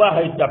yago kurumba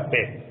hay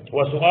tappe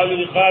wa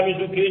su'alul khamis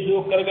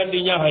keso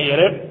kargandi nya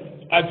hayere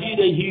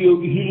ajida hiyo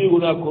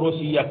guna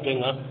korosi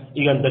yakkenga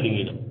iganta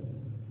dingina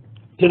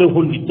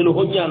telefon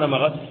nya na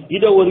maga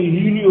ida wari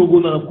hiyo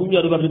guna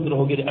kunya do barde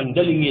telefon gede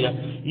andalingina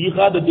yi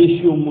khada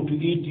desio mutu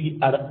iti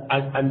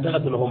anta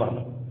telefon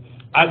marna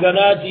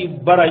aganati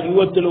bara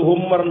yiwo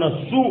telefon marna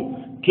su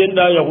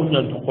kenda ya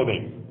gunnan to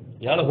kobe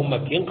yala humma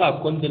kenka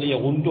kontene ya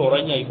gundo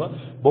ranya ifa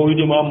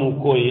bawide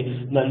mamu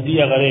koye nandi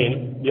ya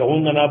garen ya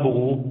gunna na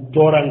bugu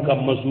toran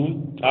kam masu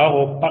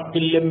aho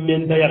pakillem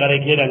menta ya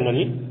gare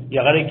kedangani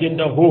ya gare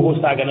kenda ho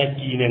sagana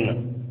kinenga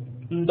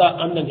nda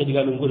andan ke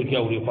diga ngori ke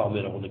awri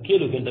faamera ko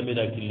kelo kenda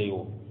meda kille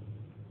yo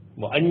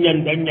mo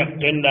anyan danyak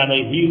kenda na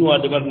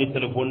hinwa de barni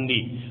telefon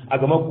di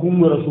agama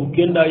kumura su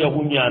kenda ya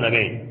gunya na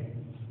be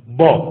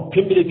bo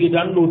kembele ke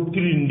danno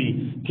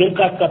trindi ken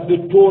ka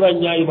kappe tora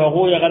nyaay ba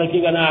ho ya gara ke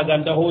gana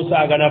ganda ho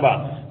sa gana ba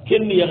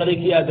kenni ya gara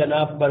ke ya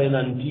gana pare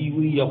nan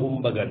tiwi ya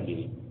humba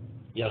gandi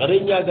ya gara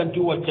nya ganti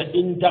wacca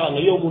inta nga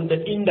yo mun da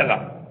indaga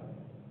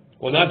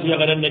onati ya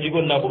gara nadi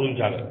gon na burun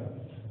jaga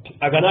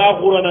aga na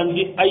quranan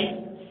di ay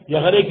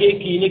ya gara ke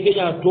ki ne ke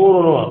ya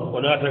toro no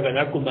onata ga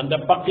nyakku banda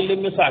pakile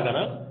me sa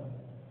gana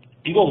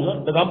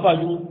igonga daga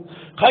ampaju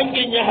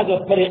kange nya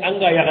haga pare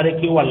anga ya gara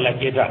ke walla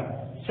keta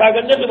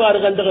sagande de bar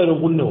ganda garo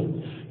gunno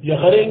ya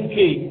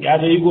garenke ya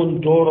de igon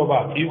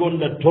toroba igon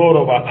da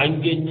toroba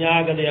ange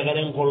nyaaga de ya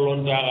garen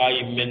kollon da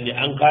ay menni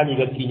an kani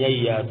ga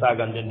kinyai ya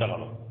sagande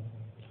ndagalo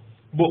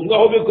bo nga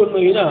hobe konno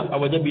ina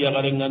awajabi ya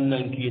garen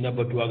nan kina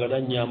batu aga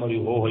dan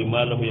nyamari ho hoy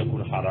malamu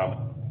yakun haram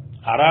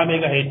harame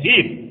ga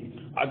hedib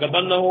aga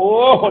banna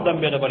ho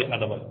dambe da bari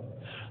adaba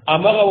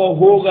amaga wa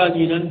hoga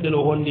ni nan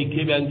telo hondi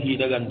kebe an ki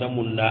daga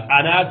ndamunna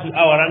anati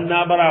awaran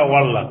na bara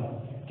walla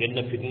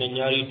kenna fitna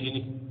nyaari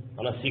tini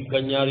ana sikka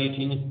nyaari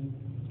tini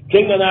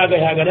kenga naga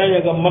haga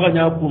nanya ga maga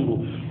nya kundu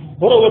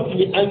horo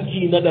watti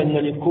anki na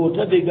dangani ko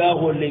tabe ga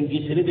hollen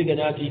gisiri daga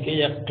nati ke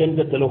ya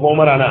kenda telo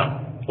homarana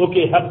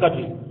okay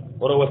hakkati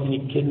horo watti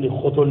kenni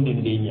khotondi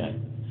ndi nyaay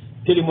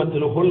teli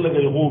matelo holla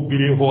ga go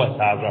bire ho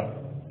asaga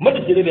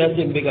madi sire be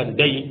asem be ga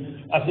dai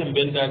asem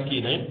ben da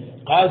ki nay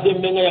qasem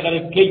be nga ya gare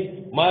kay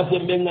ma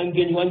sem be nga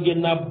ngeni wangen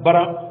na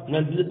bara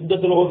na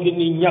datelo ho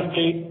kinni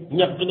nyakki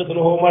na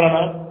telo ho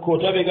marana ko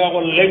tabe ga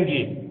gol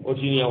lengi o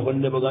tini ya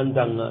honne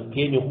bagandanga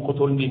keni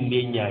khotondi ndi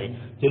nyaay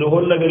telo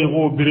holla ga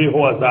go bire ho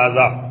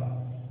asaga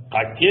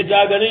kakke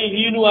daga ne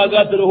hinu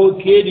aga telo ho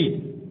kedi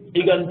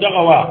igan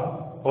dagawa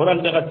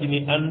oran daga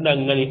tini anda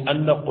ngani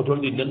anda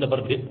khotondi nda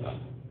barte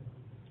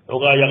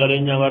oga ya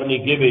gare nyawarni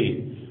gebe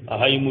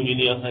ahay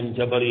munyini an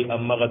jabari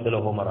amma ga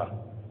telo ho mara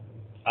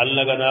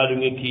alla gana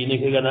dunge kini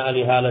ke gana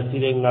ali hala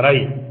sire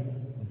ngarai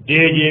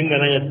deje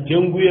ngana ya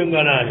tenguye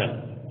ngana ya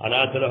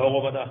ana tala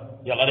ho bada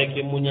ya gare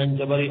ke munyan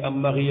jabari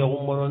amma ya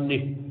umrondi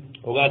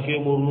o ga ke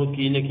murnu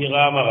kini ke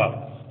gamaga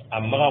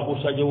amma ga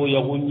kusajo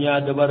ya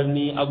gunya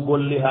dabarni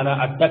agolli hana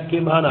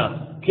atakke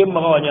hana kemma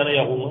ga wanya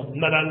ya gunga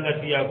nanan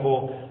ngatiya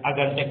ko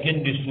aga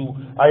takendi su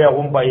aya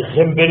gumba i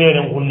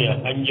khembelere ngunya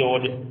anje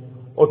wode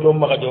oto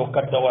maga jo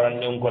katta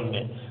waranne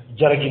ngonne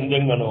jaragi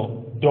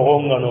ndengano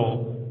dohongano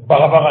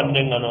baga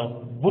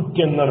ndengano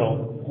butten ngano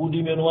kudi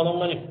men wala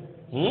ngani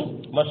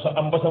masa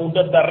ambasa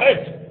unda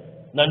direct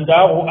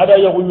nandago ada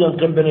ya gunyan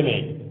kembene me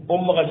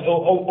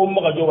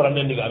umma jo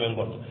warande ndiga amen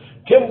gon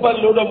kembal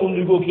lo da mun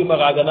digo ki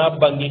maga ga na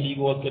bangi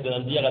digo ke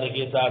dan dia ga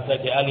ke sa sa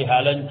ke ali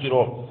halan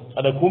ciro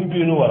ada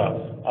kumbinu wara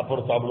a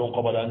portable ko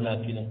bala na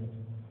kina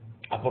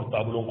a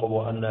portable ko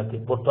bo anna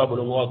ke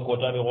portable ngo ko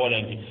ta be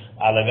golenki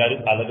ala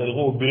gari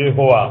go bire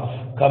howa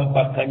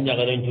kampa kanya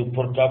ga renju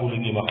portable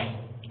ni ma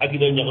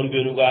agida ñagaru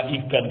ɓenu ga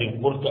ikkandi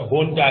pourta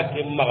honta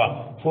ke maga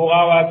fo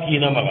gawa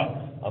kina maga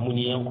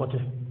amuñiyen kote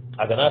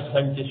agana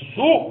sance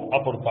su a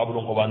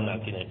portable ko banna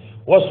kine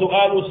wa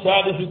sualu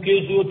salisu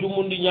question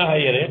tumundi ñaha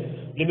yere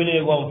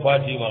limine gom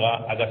fati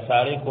maga aga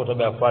sare kota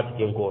ɓe a fati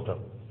ken kota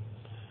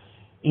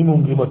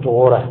imungima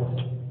toora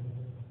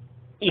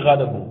i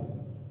gada bu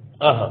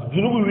aha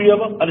junubu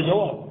wiyama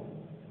aljawab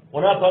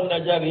wona tanna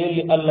jaabi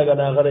yelli allah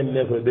gana garen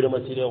me koye ɓirema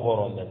sire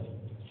horon nen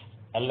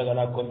allah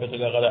gana compete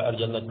ga gada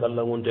arjanna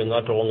kalla gunte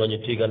ga togo gañi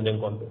tiganden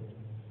compe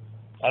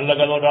allah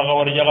gana oɗaga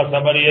wari jaga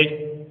sabari yey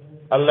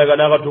allah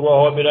gana ga tugo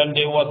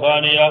hoɓirande wa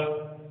thaniya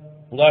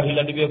nga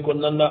hilandi ɓe ko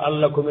nanna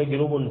allah kome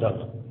junubun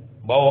tanga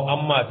bawo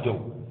amma tew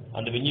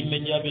ande ɓe ñimme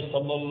jaabi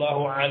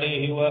sallllahu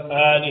alayhi wa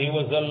alihi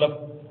wa sallam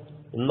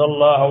inna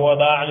allaha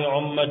wadani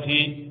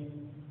ummati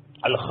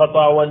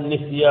alkhata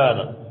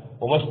wannisyana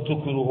wama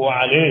stukruhu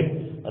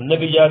alayh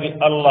annabi jaabi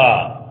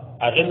allah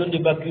a rennude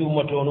bakki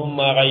ummatonum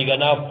maxa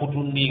igana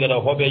futundi igana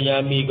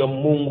hoɓeña miga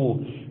mungu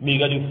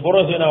migadi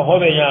forosena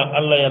hoɓeña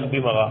allah yam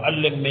bimaxa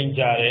allen men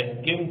care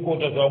ken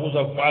kota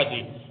soagusa fati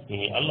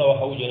allah wa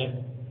hawjene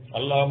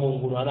allah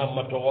mungunu ana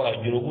amma toxora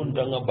junubun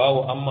tanga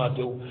bawo amma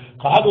tew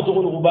xa haga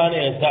toxonu xubane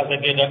e sasa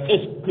keta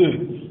est ce que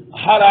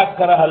hara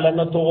kara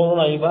hallanga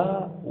toxoronay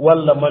ba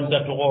walla manta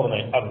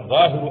toxoronay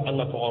alzahiru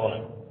anga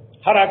toxoronay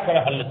hara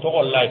kara halle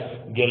togollay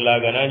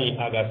gellaganani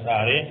aga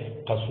sare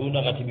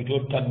kasuna gati bito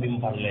tambim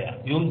palleya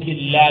yonki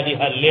laadi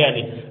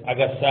halleyani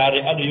aga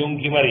sare aɗo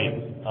yonki mari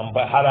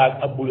amba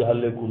hara abbuli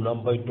halle kun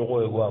ambay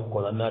togo e go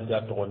kono nati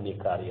a togonni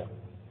kariya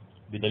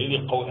bidalili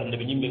qawl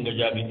annabi ñimɓe nga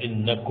jaabi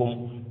innakum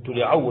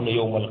tuliawna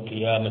yawma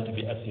alqiyamati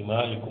bi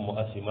asmaikum wa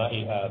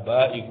asmai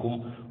abaikum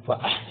fa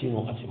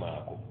ahsinu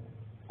asmaakum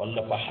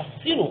walla fa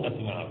hassinu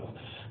asmaakum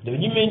nde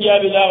ñimmen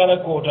jaabi laagara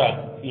koota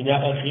ina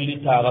a xilli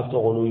taaxa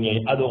toxonu ñayi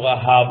aɗoxa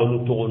haabalu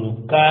toxonu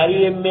kaari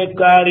emme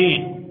kaari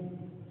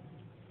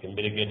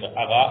kembere geta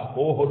axa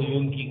ho hoɗo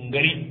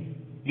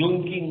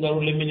yonki ngaru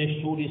lemine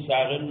suuɗi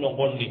saaxen no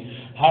ngondi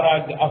hara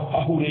a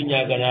hure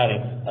ñaganare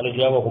ala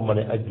jama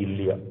xumane a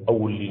gilliya a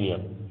wulliniya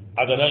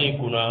a ganani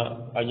kuna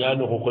a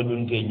ñanoxo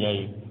xoñunte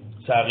ñayi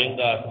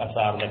saaxenga a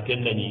saarna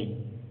ken nañi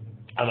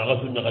ana xa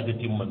su ñaxate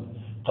timman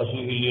xa su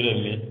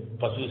xilliremme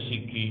xa su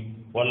sikki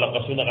walla xa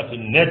su naxati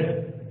net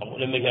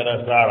amuɗeme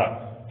kena sara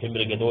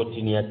kembire geta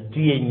wottiniya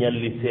tiye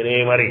ñalli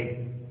seremari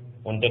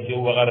onta ke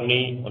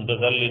waxarni onta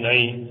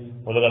sallinayi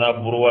wonagana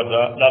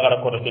burwata lagara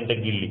kota kenta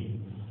gilli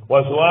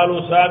wa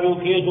sualu sabiu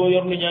keso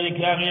yorni ñani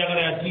keaxe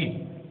yaxare a ti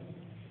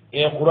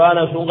e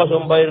qur'ana sunga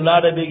son mbayir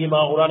laada ɓegi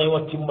ma qur'ana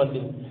iwa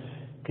timmandi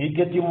ki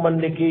ke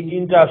timmande ke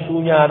inta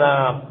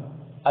suñana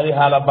ali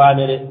haala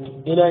bane de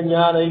ina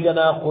ñana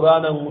igana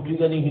qur'ana ŋutu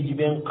igani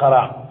hijiben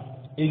qara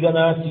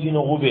igana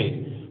sigino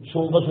xuɓe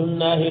sunga sun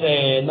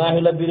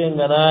nahila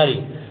birenganari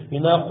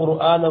ina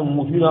qur'ana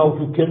ŋutuna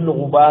wutu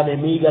kennoxu bane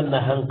mi iganna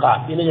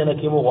hanqa ina ñana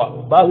ke moxoa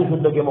basu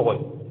sunda ke moxoy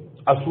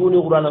a suuni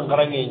qur'ana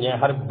ngarange ña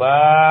har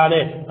bane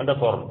anda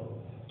torno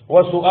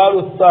wa sualu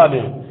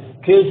thamin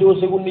keso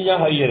segundi ña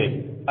har yere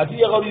ati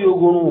yaxaru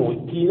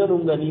yogonu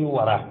kinanungani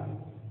wara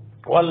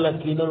walla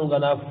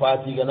kinanungana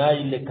fatigana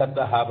yille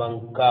katta haban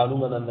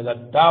kanungana daga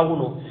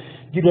taxuno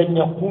gida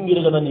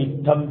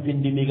ñakkungireganani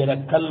tampindi migana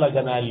kalla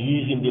gana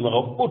liixindi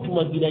maxa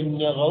ɓotuma gida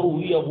ñaxaru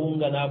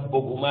yaxungana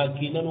boguma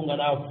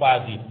kinanungana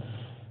faati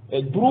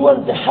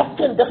duruwante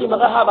haqqen taxi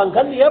maxa haban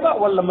kan yeba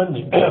walla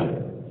manni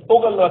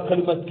ogalno a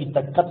kalima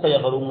kitta katta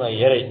yaxarunga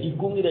yere i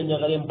kungira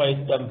ñaxaren pay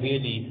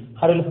tampedi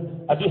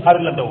ati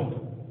harilandawo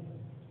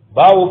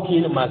bawo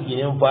kiine ma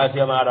kiinen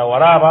faatiyamaɗa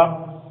waraba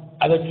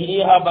aga kini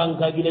ha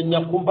banka gila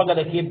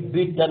ñakkumpagada ke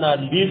bittana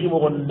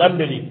liiximoxo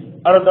ndambeli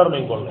ara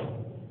darnoy golle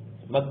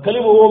ma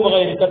kalima wo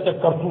maxayni katta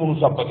cartumunu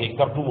sappake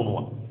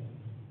cartumunuwa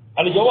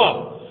aljawab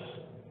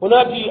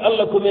onati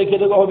allah kome ke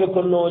daga hoɓe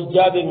konno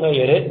jaaɓenga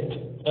yere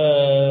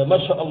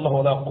masha allah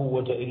wala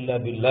quwata illa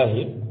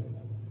billahi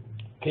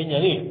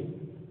keñani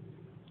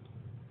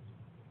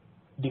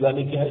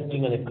digami ke hay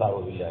tingane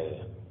karo billahi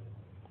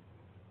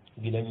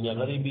gila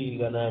ñagari bi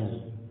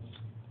ganani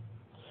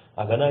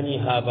aganani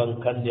haban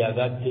kande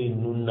aga tey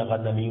nun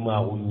naganamima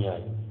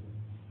wuñayi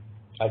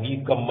agi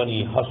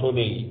kammani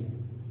hasoɓe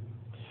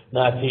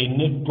na tey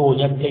ne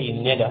toña tey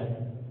nega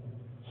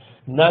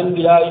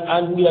nangira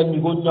angira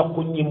ñigo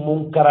ñakku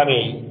ñimmun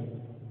karameyi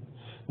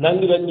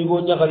nangira ñigo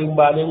ñakari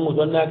mbane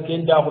ŋuto na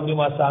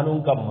kentaxundima sanun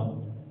kamma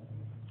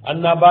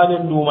anna bane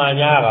nduma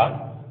ñaxa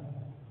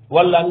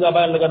walla anga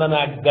bane laganana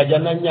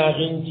gajana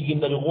ñaxen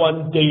cigindari xuwan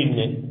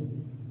teyinne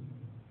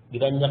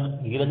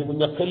gidañigu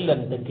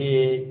ñakillante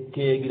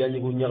ke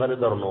gidañigu ñakane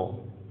darno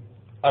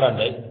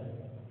aranday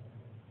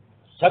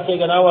sakke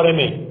gana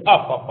wareme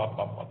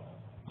apapapapa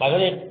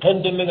magane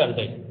kende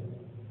megantay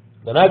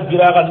gana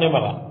giraxanne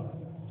maxa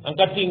an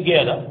kattin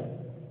geeda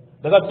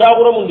daga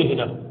taxura munde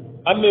hina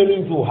an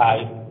menun cu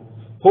haay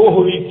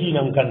hohori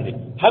kinan kande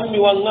hammi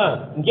wanga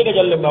ngega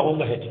jalle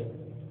maxunga hete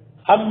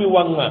hammi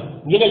wanga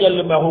ngega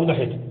jalle maxunga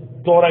hete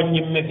tora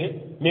ñimmeke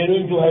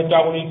menun cu hay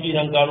taxuni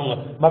kinan kanunga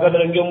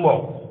magadara ngembo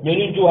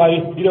ñanin cu hay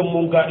iren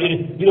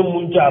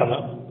mun carna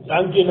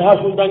an ken ha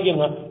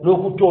suntangenga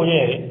noku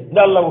toñere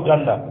nda allahu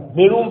ganda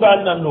merum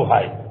ban nan no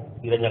hay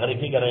ira nyagare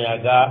ke gana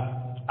yaga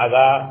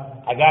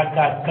aga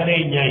ka kare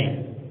nyai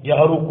ya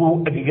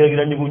haruku adiga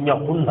gira ni gunya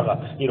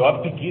kunnaga iro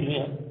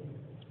apikirnya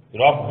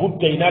iro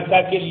budde ina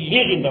ka ke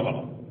ligi ndama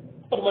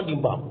permandi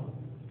mbam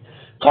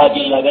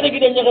kaji la gana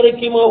gira nyagare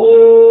ke ma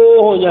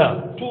ho nya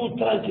tout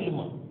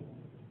tranquillement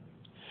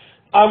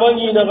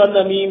amani na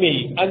ganna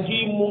mimi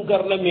anji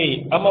munkar na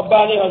me ama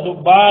bani hazo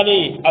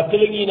bani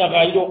atelingi na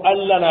gaido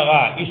alla na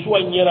ga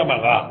iswa nyera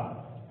maga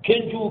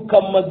kenju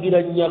kamma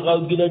gira nyaga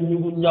gira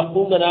nyugu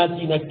nyakunga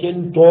nati na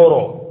ken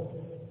toro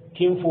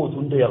kin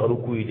fotun da ya garu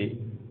kuide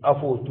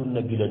afotun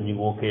na gira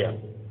nyugo keya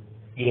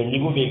gira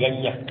nyugo be ga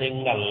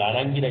nyakken alla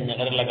nan gira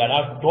nyagar la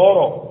gana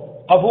toro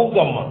afu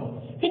gamma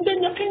hinda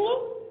nyakkenga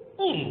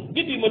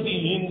gidi mati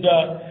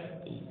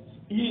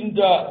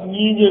hinda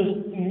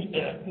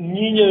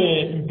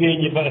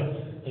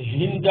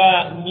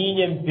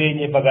ñiñe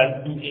mbeñe baga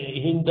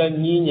hinda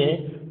ñiñe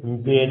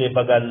mbeñe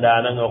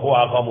bagandana nga ho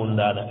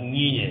akamundana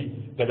ñiñe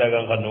gadaga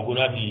ngano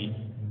kunati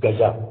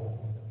gaja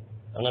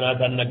angana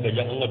tanna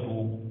gaja anga tu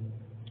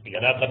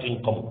igana katin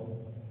qamu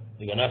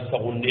igana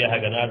sagunde ha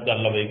gana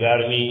dalla be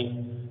garni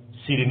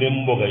sirime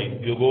mbogay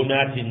yogo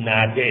nati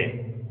nate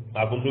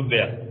akundu be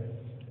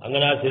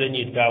angana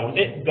sereni tawu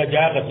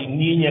gaja kati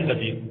ñiñe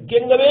kati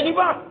kenga be ni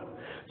ba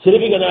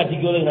serbi gana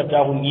tigole na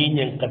tawu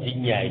ñiñen kati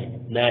ñaay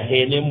na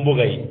hene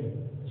mbogay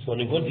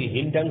soni goti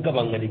hindan ka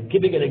bangadi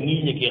kebe gada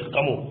ñiñe ke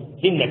xamu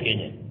hinna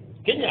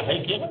kenya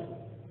hay keba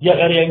ya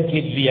gari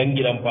yanki li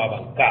yangiram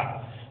baba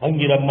ka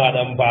angiram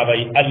madam baba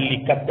yi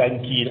alli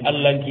kattankin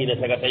allankina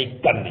saga tay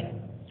kanne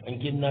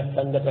ankinna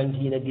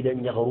sangatankina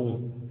gidan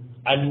ñagarum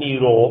anni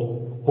ro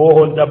ho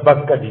honda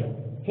bakkadi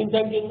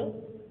hindan genna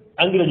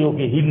angira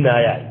joke hinna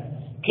yaay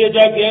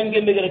keda ke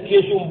yangende gara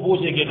kesum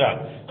bose keda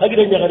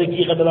kagira nyagare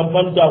ki kadalam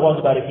banda ko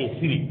ngare ke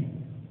siri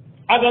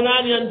aga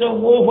nani anda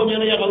ho ho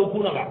nyana yagaru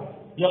kunaga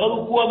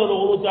yagaru kuwa do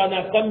no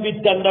tana kambi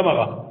tandama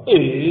ga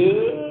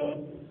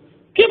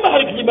ke ba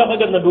har ki ba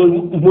ga na do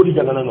modi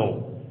jangana no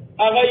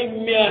aga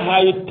imme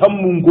hay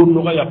tammu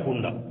gonno ga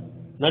yakunda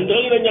nan do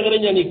gira nyagare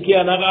nyani ke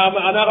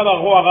anaga ba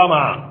ko aga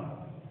ma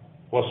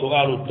wa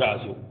sugalu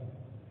tasu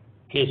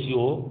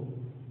kesio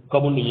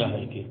kabuni nya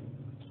hayke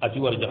ati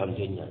war jahan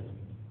tenya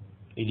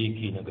idi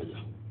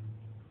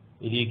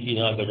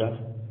kina gaja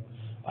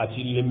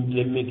ati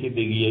lemme ke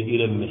begi ya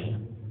iremme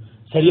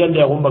sariyan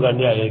da kun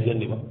bagande ya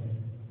gendi ba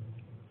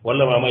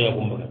walla mama ya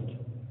kun bagande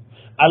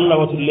Allah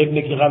watu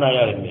lemme ki gana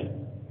ya remme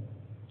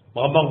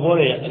ma ban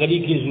gore aga di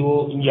ki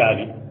zo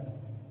njabi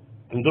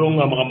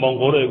ndronga ma ban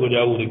gore go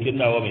da wuri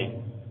kinna wa me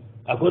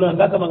akona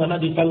ndaka mangana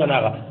di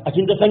sangana ga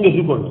acinta sange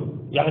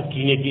zukon ya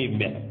kine ke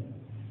imbe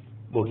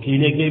bo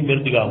kine ke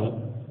merdigamu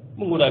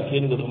mungura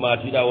ken go ma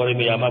ti da wore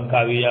me ya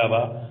makkawi ya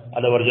ba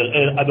ada warjal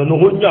ada no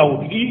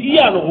gonyaw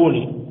iya no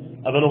goni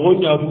ada no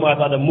gonyaw ma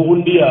ta da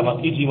mugundiya ma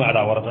kiti ma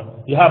ada warata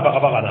ya ba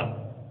ka na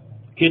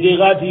kede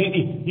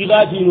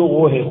gati no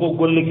go he ko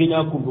golle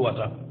kinya kundu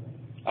wata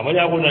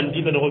amanya ko nan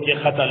dita no ke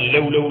khata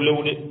lew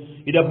de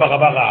ida ba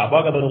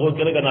ka da no go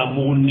kele kana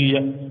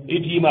mugundiya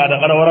iti ma da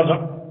kana warata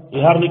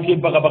har ni ke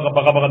ba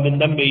ka min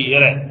dambe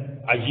yere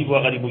ajibu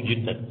gharibu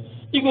jiddan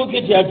igo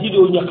ke ti ati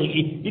do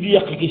nyaqi idi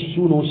yaqi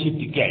suno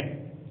sitti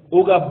kay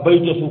oga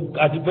bayta su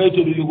ati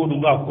bayta du yugo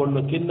dunga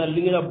konno kenna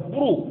lingina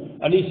buru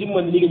ani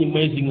simman lingini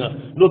maysinga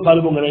no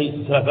talbo ngana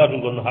sakatu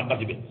gonno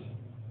hakati be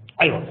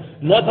ayo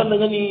na tan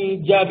ngani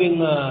jabe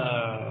nga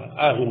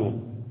ahinu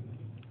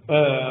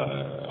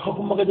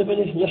hakum maga jabe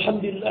ni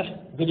alhamdulillah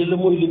gajel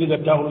mo li ga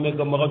tawlu me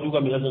ga maga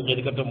juga mi tan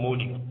ngedi kata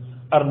modi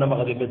arna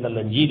maga de metal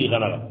la njidi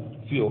ganala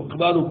fiyo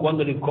kibaru ko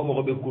ngali ko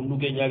mo be kundu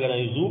ge nyaga na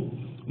yuzu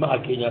ma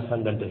kenya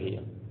sanganta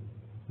hiya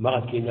ma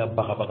kenya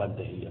baka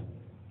bakanta hiya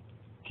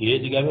ke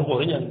diga me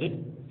gore nyande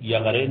ya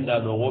garenda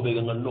no gobe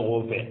ga no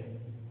gobe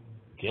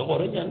ke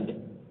gore nyande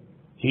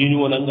hini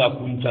wona nga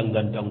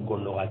kuncangantan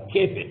konno ha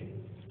kefe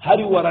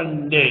hari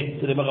warande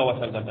sere maga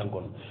wasangantan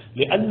konno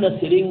li anna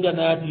seringa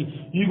nati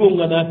yigo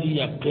nganati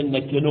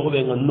yakkenna ke no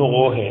gobe ga no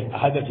gohe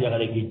haga ti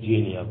gare ke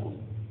jeni yakku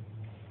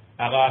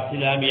aga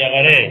silami ya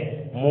gare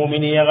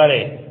mu'mini ya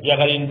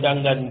gare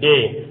intangande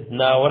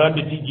na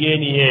warande ti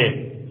jeni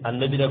he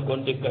النبي ده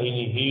كنت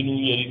كايني هينو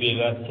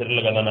يريبيغا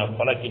سرلغانا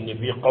فلكن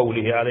في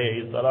قوله عليه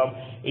السلام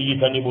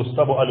اجتنبوا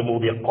السبع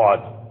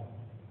الموبقات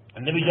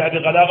النبي جاء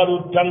بغلاغلو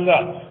تانغا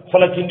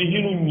فلكن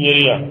هينو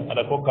نيريا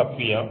على كو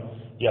كافيا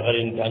يا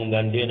غرين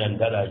تانغاندين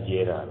اندارا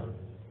جيرانا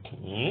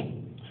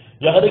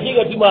يا غريكي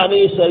غتي ماني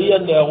سريا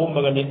ده يقوم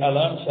بغني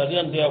على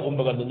سريا ده يقوم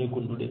بغني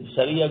كندو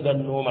سريا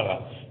غنو مغا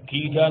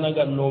كيتانا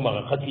غنو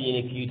مغا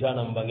خاتيني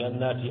كيتانا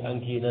مبغناتي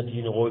انكي ناتي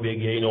نغوبي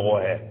غينو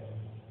غوه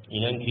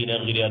inan kina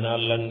ngiri ana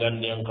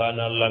langande an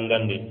kana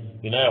langande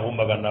ina ya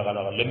humba ganna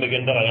kana lemme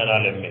genda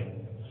kana lemme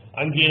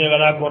an kina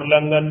kana kor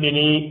langande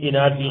ni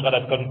ina ti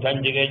kada kan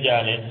tanjige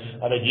jane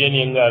ada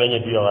jeni ngare nya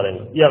biyo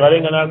garani ya gare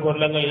ngana kor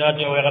langande ina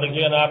ti o gare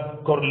kana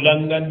kor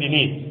langande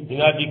ni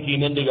ina ti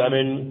kina ndiga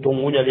men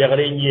tungunya ya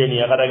gare jeni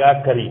ya kada ga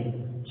kari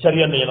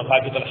shariyan ne na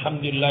fakit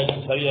alhamdulillah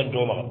shariyan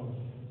do ma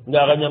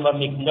nga ga nyamar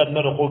ni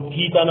ngadna ko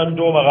kita nan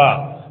do ma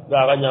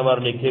ga ga nyamar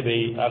ni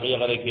kebe ak ya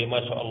gare ke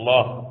masha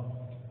Allah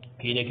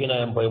kine kina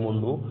yam pay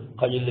mundu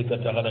khajil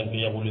ka tagadan ke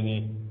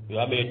yagulini yo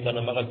ame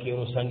tan maga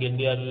kero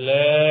sangendi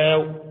allew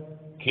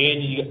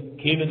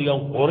kene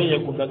digan qore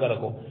yakun nagara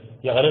ko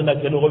ya garena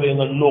kene go be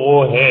ngal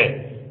no he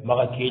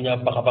maga kenya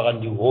baka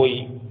bagandi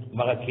hoyi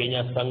maga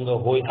kenya sanga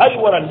hoyi hay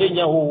warande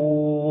nyahu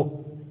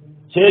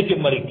seke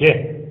marike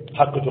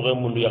hakku to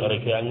mundu ya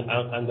gareke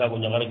anga go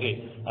nyagareke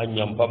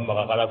anyam pam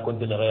maga kala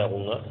kontinere ya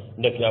gunga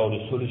nek ya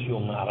woni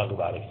solution nga aga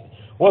bare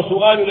wa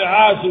su'alu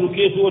al-asir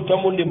kesu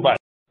tamundi ba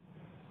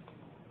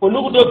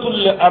ونقطة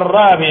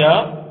الرابعة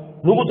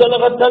نقطة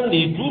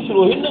نغتندي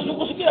توسرو هن سوق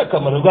سكيا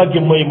كمان غاجي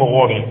ماي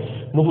مغوري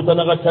نقطة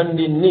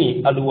نغتندي ني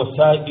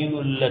الوسائل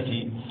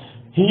التي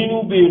هينو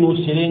بينو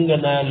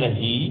سرنغنا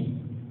لهي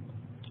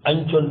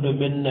أنشون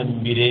من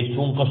نمبري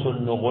سونقصن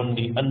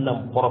نغندي أنم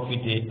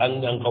بروفيتي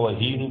أنغان قوا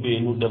هينو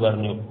بينو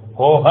دبرنيو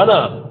هو هنا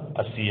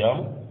الصيام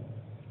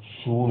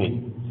سومي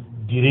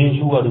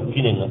ديريجو وارو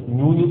كينينا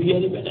نيونيو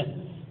كيالي بنا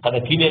kada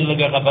kinen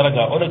laga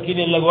kadaraga oda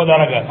kinen laga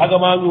daraga haga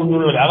ma ñu ñu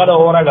le aga da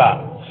horaga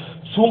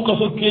sun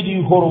kaso kedi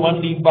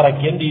hormandi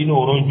barakendi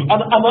no ronju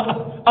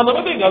ama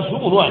be ga su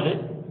mu ane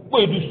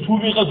boy du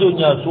suumi kaso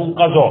nya sun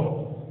kaso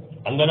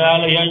angana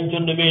ala yan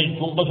jonde me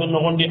sun kaso no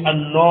gondi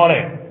annore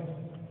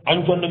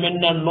an jonde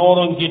men na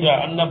noron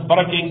gida anna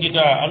baraken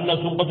gida anna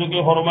sun kaso ke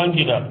horman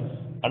gida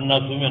anna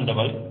suumi anda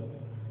bari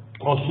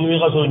o suumi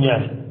kaso nya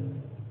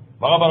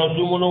baga bara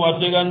suumu no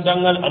wategan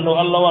dangal anno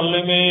Allah walle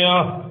meya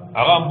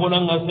أغنبنا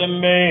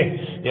نسمي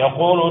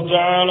يقول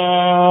تعالى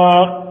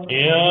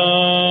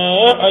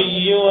يا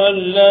أيها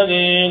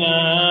الذين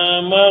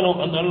آمنوا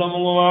أن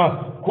الله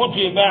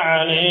كتب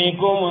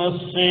عليكم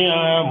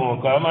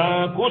الصيام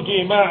كما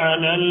كتب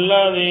على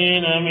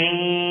الذين من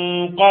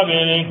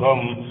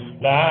قبلكم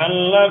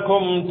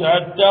لعلكم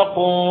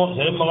تتقون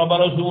سيما غبر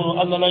رسول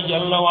الله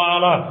جل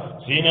وعلا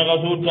سينا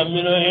غسول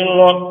تمنه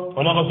الله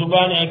ونغسو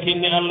باني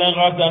أكيني الله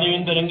غاتاني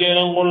من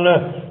درنجينا قلنا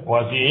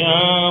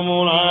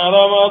وصيامنا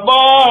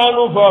رمضان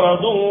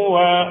فرض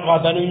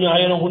وغاتاني من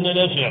يحينا قلنا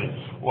لشعر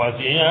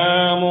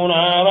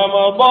وصيامنا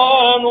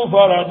رمضان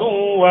فرض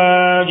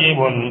واجب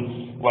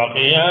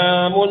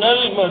وقيامنا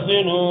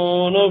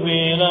المسنون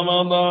في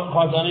رمضان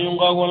غاتاني من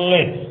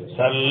قلنا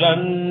صلى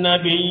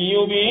النبي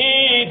به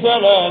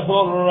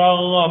 3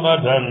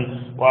 رغبة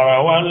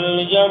وروى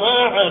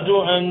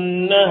الجماعة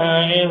أنها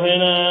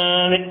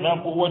 2 لا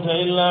قوة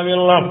إلا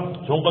بالله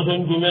سنقة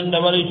جمين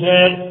دبر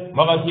شيء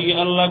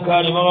مغسي الله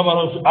كاري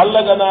مغبرس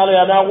الله قال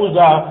يا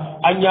ناغوزا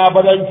أن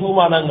يابدان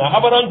شوما نغا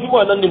أبدان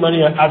شوما نغا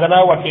مني أغنا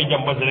وكي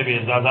جنب سلبي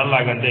زاد الله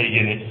قال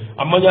ديجيني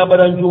أما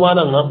يابدان شوما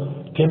نغا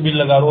كم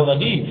بالله قالوا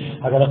دي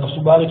أغنا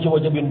قصبارك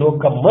وجبين دو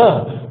كما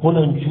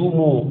هنا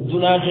نشومو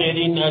دنا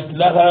خيرين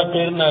أتلاها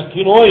خيرنا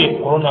كنوي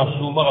كورونا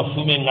سوما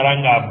سومي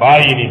نغرانغا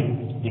بايني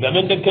diga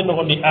men de kenno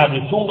ko ni abi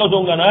sunga so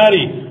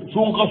nganari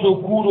sunga so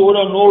kuuro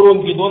wona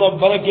noronki dona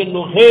baraken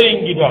no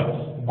heeringi da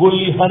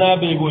golli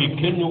hanabe goy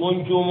kenno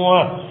on jomo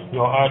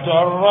yo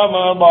atar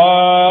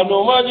ramadan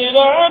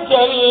majra'at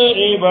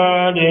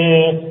al-ibadi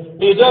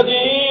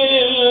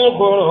litadil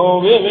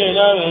qulub min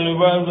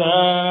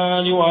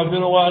al-bazan wa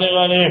fil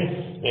gharghani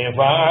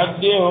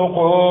فأدي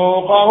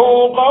حقوقه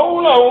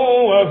قولا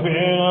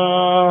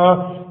وفعلا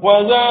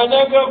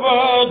وزادك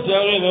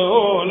فاتغذه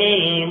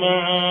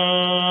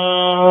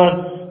للمعان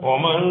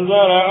ومن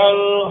زرع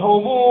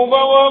الحبوب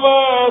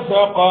وما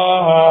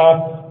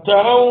سقاها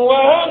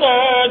تأوه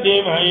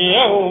نادما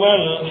يوم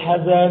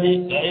الحزن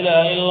لا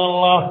إله إلا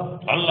الله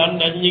الله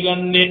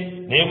نجيغني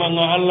نيمان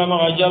الله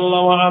مغا جل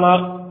وعلا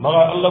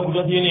مغا الله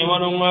كتتيني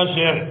ونما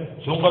شير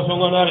سنقا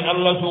سنقا ناري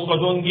الله سنقا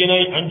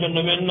سنقيني أنجن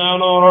منا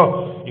نورو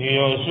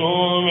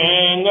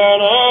يسومين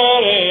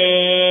ناري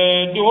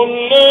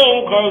دولين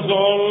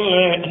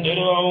قصولين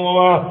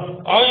دلوا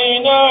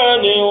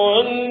عيناني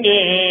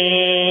وندي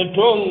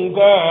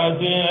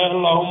تنكاسي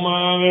اللهم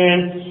آمين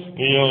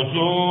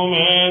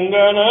يسومين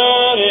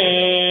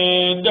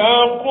ناري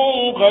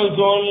دقون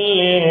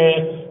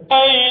قصولين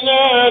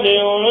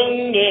عيناني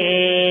وندي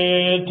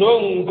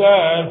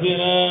تنكاسي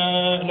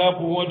لا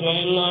قوة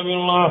إلا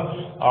بالله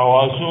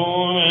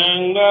أوسوم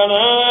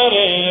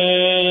غناري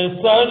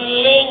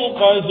سلن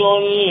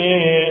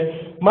قزلي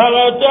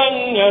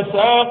مغتن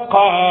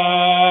سقا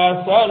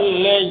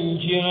سلن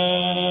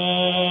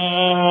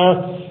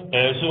جرا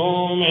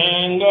أسوم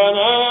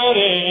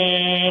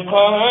غناري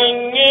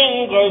قهن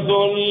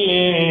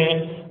قزلي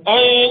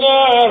أين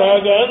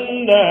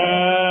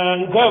رغندان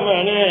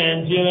كمن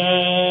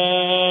جرا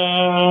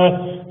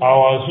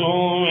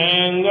أوسوم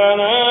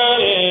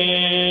غناري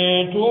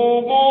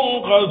توبون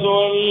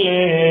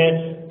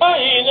قزلي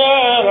أين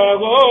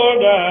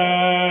رغودا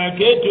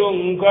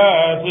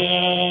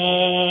كتنكاسا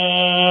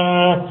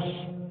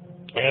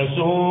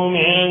يسوم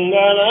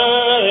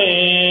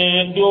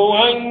غناري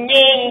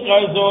دوانين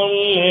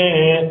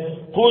قزلي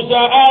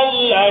قسا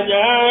ألا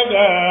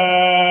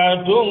جاغا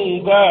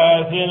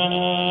تنكاسا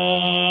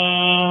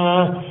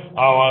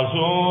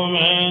أوسوم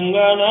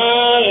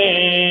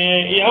غناري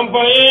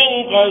ينفين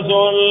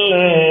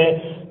قزلي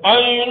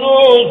أينو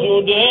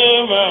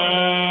سدما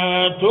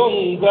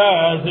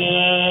تنكاسا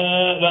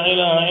لا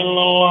إله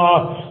إلا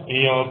الله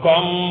yo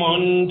kam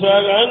mun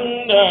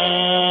taganda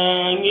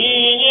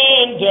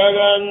ngiyen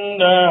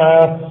taganda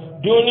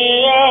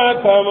duniya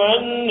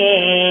kamanne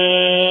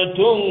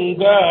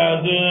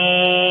tungaze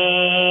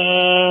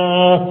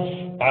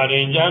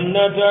ari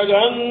janna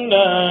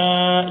taganda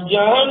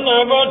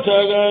jahannama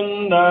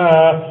taganda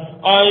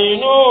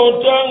aino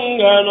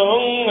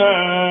tanganonga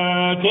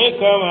ke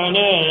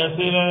kamane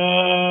sira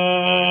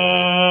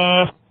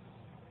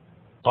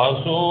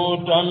qasu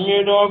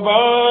tamido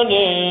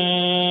bane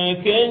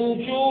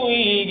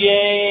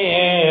kenchuige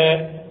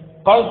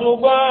qasu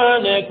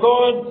bane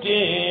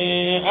kotte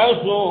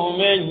asu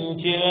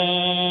menchira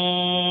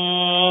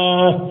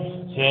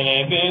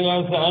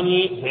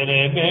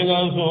serebega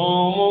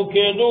sumu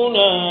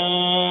keduna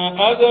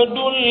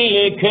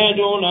agadulli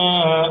keduna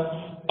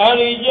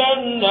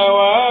alijanna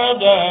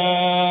wada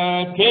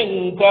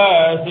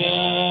kenkasa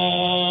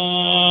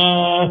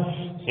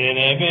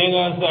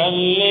serebega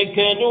salli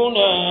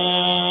keduna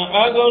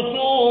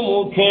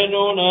agasumu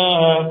keduna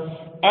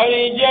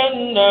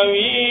alijanna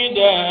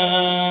wida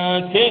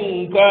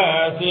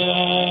kenkasa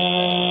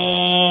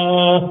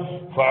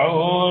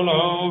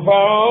fa'ulun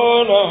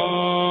fa'ulun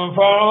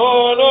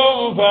fa'ulun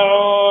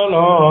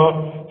fa'ulun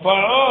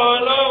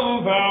fa'ulun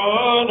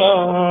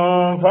fa'ulun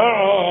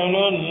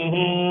fa'ulun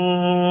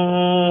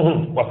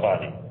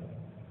wasani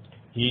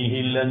hi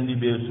hillandi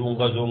be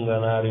sunga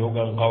zonganari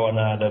ogan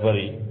kawana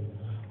dabari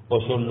o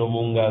sonno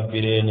munga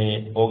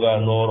birene oga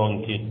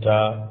noron kitta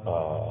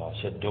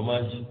c'est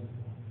dommage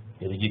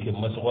yerigi ke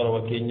masqara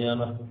wa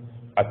kenyana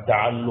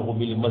at-ta'alluq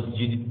bil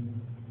masjid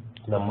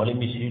namale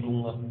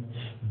misidunga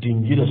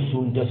dingira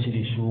sunda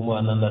siri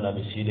suma nanda na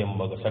miside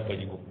mbaga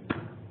sakadigo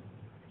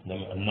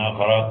anna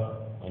khara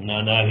anna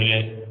nahile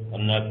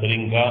anna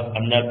tringa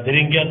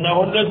anna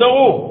honda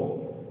zawu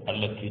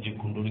Allah kiji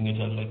kunduringe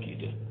Allah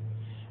kide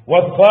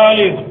wa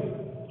thalith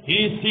hi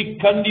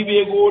sikandi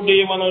be gode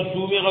mana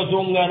sumi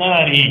gasonga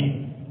nari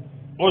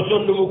o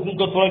sondu mukun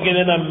ko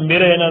togene na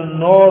mirena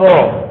noro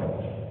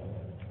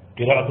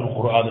qira'atul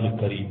qur'an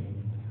al-karim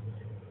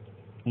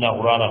na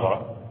qur'ana qara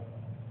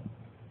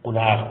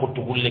kuna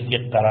kutu kulle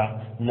kettara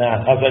na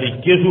hazari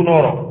kesu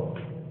noro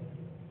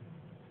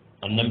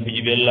annam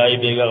piji bellahi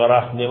be ga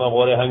gara ne ma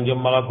gore hange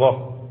maga ko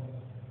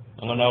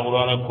ngana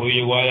qur'ana ko yi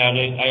waya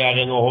nge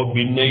ayage no ho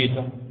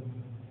binneita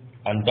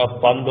anda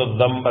pando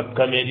zamba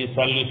kamedi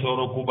salli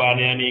soro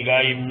kubane ani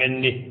gayi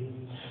menni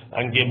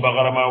ange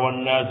bagara ma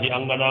wannasi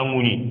angana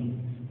muni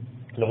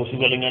la ko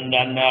sugal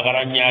nganda na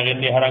gara nyaage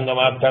ni haranga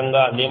ma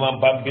tanga ne ma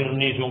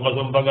pabbirni sun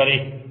qasum bagari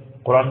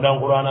qur'an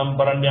dan qur'anam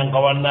barandi an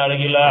kawanna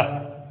regila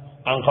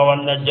an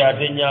kawanna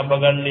jatenya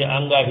bagalli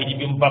anga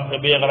hijibim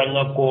pakke be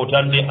garanga ko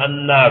tande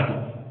annatu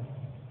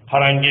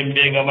harangem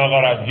be ga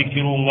magara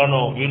zikru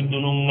ngano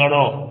wirdunu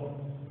ngano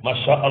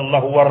masha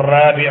Allah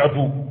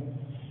warabi'atu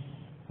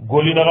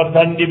golina ga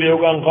tandi be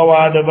ga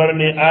kawada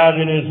barni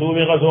agini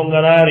sumi ga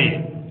songanari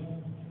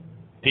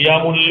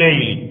qiyamul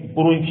layl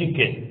urun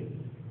cikke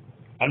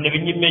annabi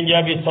nyimme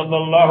jabi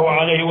sallallahu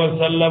alayhi wa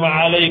sallam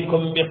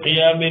alaykum bi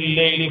qiyamil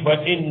layl fa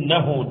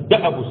innahu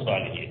da'abu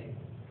salihin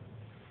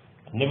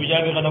nabi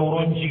jabi kana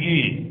wuron cigi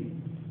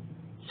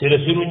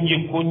sere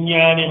sirunji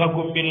kunyani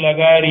hakum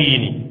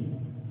billagarini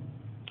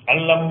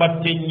Allah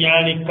mbatte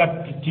nyani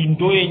kat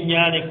tindoye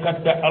nyani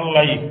katta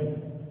Allah yi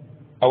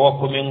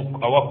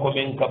awakko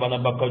men kabana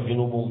baka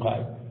junubun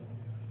kai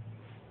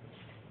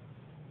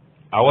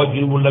awa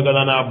junubun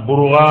lagalana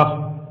burga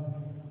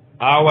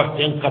awa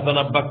ten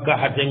katana bakka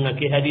hatenga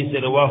ki hadith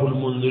rawahu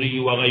al-munziri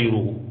wa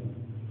ghayruhu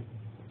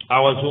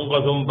awa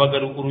sunqa zum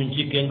bagar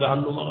urunci kenga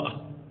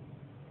hannuma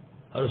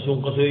har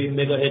sunqa soy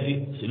mega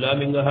hedi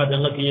islami nga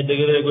hatanga kinye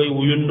degere goy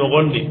wuyun no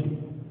gondi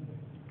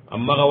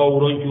amma ga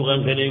wawron cu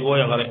kan kene go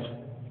ya gare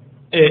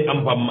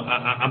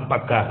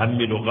ampaka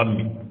hammido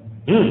gammi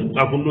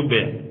akundum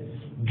be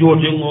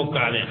jote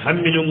ngokane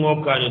hammido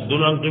ngokane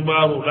dunan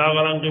kibaru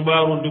lagaran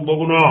kibaru ndi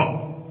boguno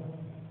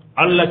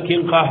alla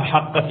kin ka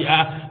haqqati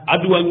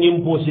adwa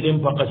ngimpo silen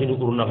pakati ni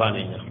uruna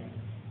kanenya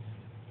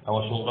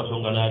awa sunqa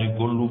songa nari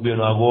gollu be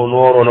na go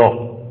noro no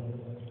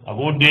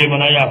ago de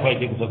mana ya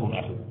fayti ko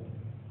sakuna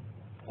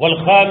wal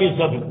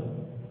khamisatu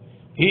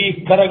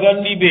hi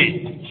karagandi be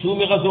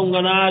sumi ka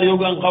songa nari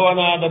yogan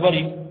kawana da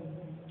bari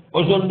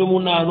o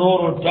sondumuna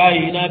noro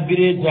tayi na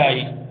bire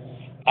tayi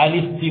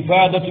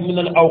الاستفادة من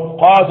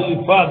الأوقات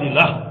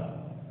الفاضلة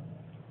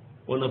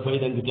وانا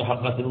فايدا انك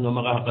حقاتنا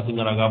ما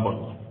حقاتنا رغابون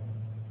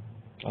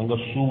انغا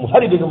سوم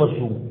هاري بيغا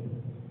سوم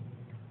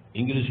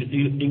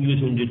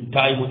انجليش اون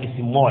تايم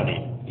اسم موني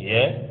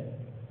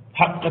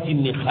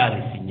حقاتني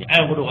خالصني اي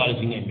غدو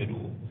خالصني ميدو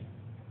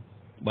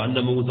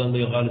باندا مو تاند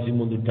خالصي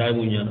مون تايم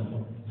نيانا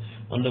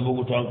anda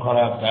bugu tan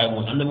khara taymo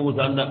anda bugu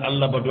tan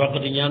Allah ba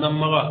wakati nyanam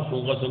maga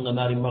sunga sunga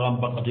nari magam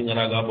bakati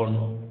ngaraga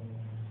bonno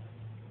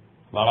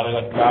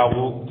magaraga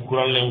tagu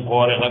kuralen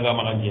kore kaga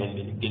maga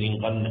jende girin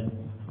kanne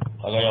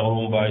kaga ya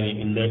horum bayni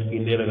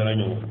inde daga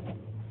nanyo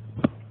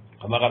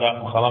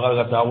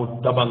kamagaraga tagu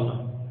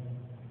tabang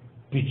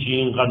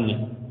picin kanne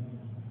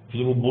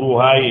fimu buru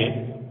haye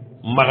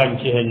magan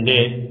ci hende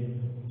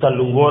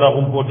talungora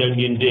humpo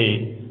danginde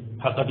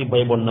hakati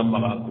baybon nam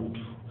maga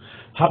kuntu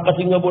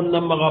haqqati nga bon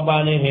namma ga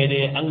bane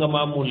hede anga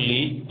ma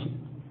mulli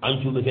an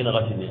sume ken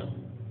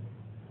gasine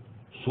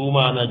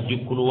suma na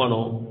jikkunu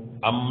wano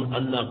am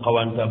anna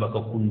qawanta baka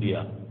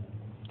kundiya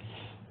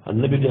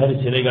annabi de hari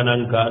serega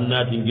nanka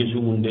annati ngesu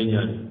mun de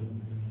nyaani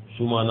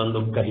suma nan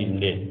do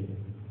kahinde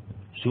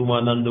suma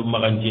nan do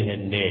maganji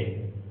hende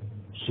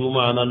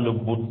suma nan do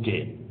butte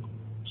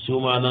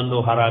suma nan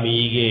do harami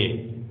yige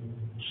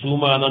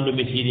suma nan do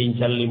misidin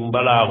callim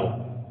balago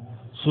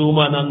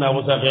suma nan na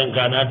ko saken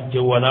kanat te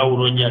wana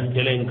wuro nya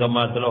telen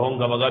kama tala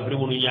honga maga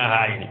primunu nya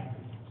hayni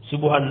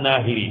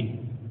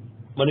subhanallahi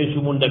mani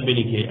sumun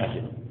dambeli ke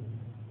asin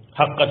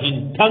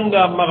haqqatin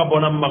tanga maga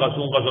bonam maga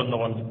sun qason no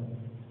gonde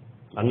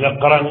anga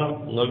qaranga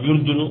nga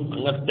wirdunu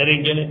anga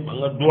terengene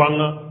anga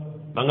duanga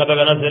anga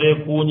daga na sere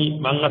kuni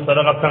anga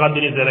sadaqa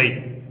tagadini sere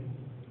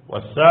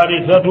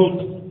wasalisatu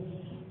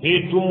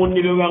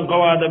hitumunni be wan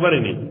qawada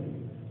barini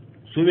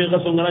subi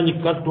qason ngani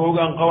katto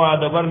gan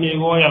qawada barni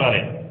go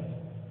yagare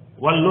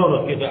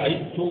walloro keda ay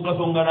sun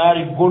qason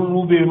ngari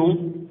gollu benu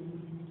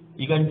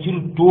igan cir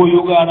to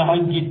yoga na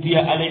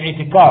hanjitiya al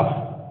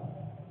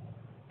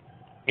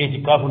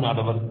itikafu na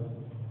dabar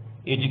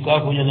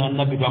itikafu yana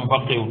annabi tan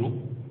pakkewdu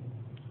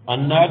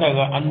anna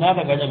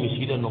daga nya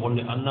misida no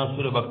golle anna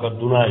sure bakka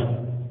dunay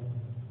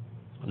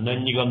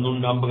nan ni gam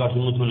nun nambaga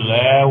tumutul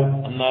law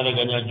anna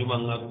daga nya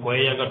jumanga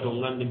koya ga to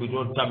ngandi bi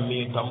to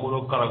tammi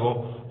tamulo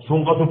karago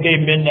sunga to kay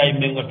menda ay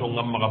menga to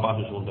ngamma ga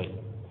baatu sunday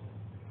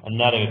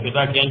anna daga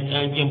peta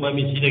ken ba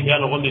misida ga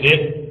no golle de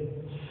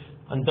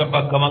anta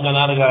bakka manga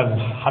na daga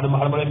hadma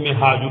hadma me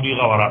hajudi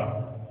gawara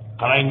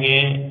karange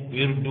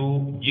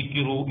wirdu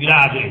jikiru ila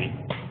adri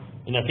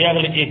ina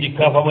tiyagal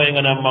itikafa mo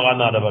ngana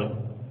magana dabal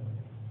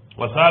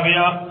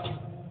wasabiya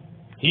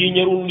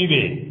hiñerun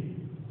liɓe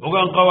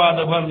ogan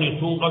qawada barni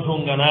sunqato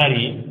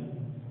ganari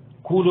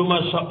kuuɗo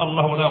masha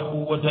allah wala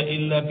quwata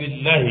illa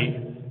billahi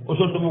o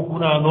sondumo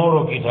kuna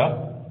noro kita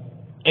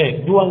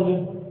duwange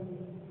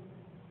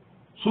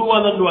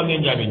suwanan duwange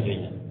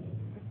jaɓinteña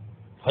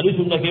hadi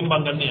sunna ke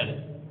mbanganni ade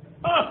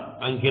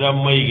ankiran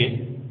mayge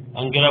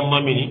ankiran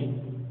mamini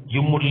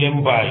jimmullen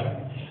mbayi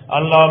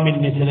allah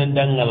minni senen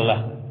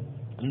dangalla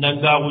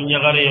ndangaku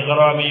ñagare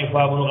garami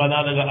fabunu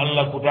gana daga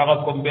allah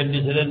kutaka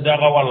kombendi seren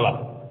daga walla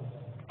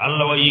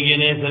allah wa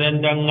yigene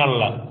seren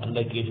dangalla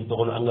anda kesu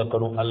togono anga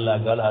kanu allah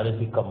gala ada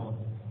sikam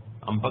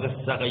ampaga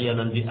saka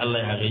yanandi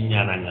allah ya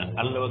ñananga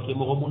allah wa ke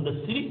mogo munda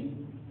siri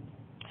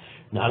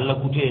na allah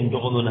kute en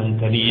jogono nan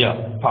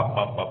kaniya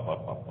papa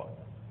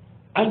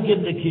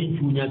angende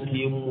ke cuuña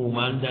ke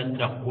muma ndan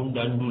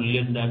dakunda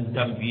ndullen dan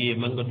tambiye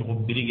manga to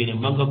birigene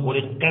manga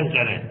kore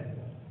kankane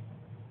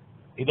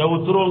ida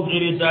wutron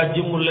giri da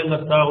jimulle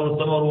nga tawu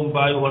tamarum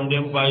bayi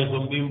wondem bayi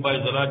sombim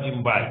bayi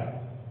salatim bayi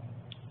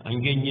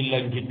ange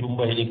nyillan ci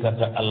tumba hedi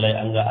kata allah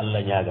anga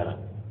allah nyagana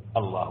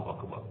allahu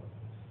akbar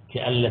ke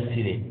allah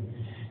sire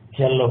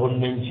ke allah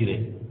honnan sire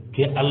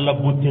ke allah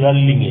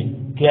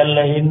butirallinge ke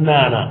allah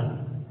hinnana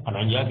ana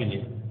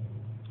nyabini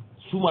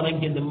suma nan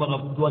gende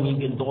maga tuwangi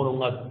gen tokoro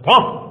nga ta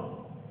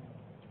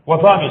wa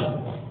famila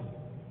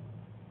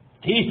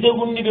ti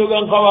segundi be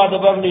gan kawada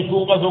barni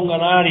sunga songa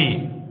nari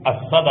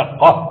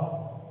as-sadaqa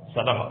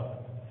sadaqa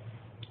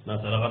na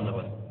sadaqa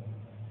nabal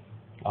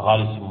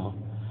aghalisumma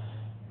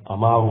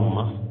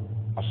amarumma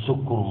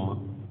asukurumma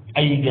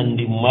ay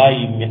gandi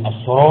mayi mi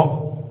asoro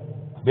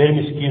be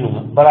miskinu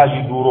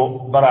baraji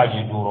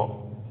duro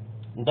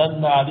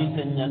ndanna ali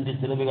senyande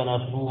selebe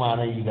kana suma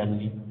na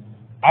yigandi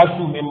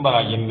asu min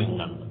baraji min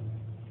nan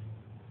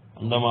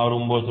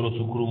ndamarum botro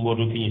sukurum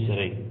bodo kini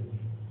sere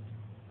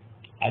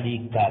ali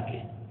kake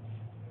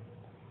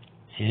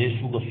sere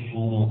suga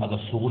sumu aga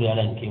suguri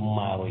alan ke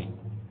maroy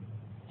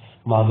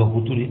maga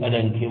futuri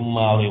adan ken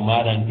maroy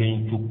madan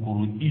ken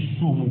cukkuru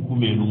isumu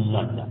kumelu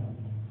nganda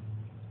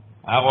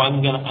ago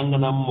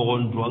angana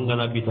mogontu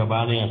angana bita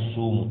bane ya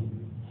sumu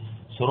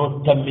soro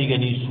tammi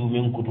gani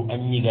sumen kutu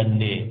anyi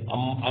gande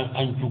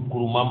an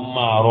cukkuru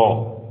mammaro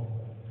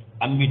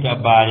ambita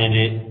bane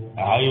de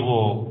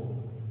aygo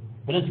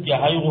presque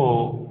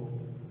aygo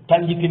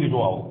tanji kebi to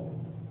aw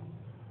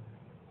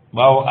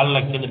bawo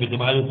allah ken bita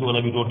bane to na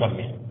bito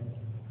tamme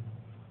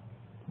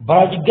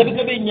baraji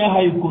gabe nya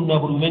hay kunna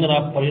buru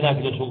mengana parina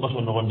kile so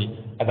kaso no gondi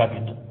aga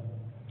bitta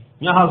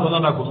nya ha sona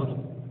na ko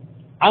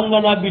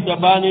angana bita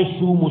bane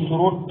sumu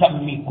soro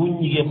tammi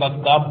kunyige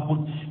bakka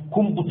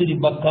kumbutiri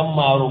bakka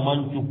maro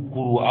man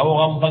cukkuru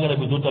awam bagara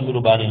bito tammi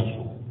ro bane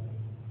su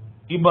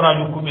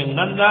ibrahim kumen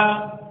nanda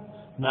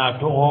na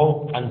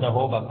toho anda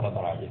ho bakka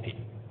baraji ti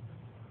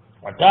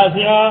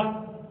watasiya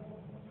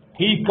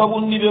hi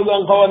kabunni be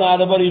gan kawana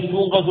da bari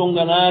sunga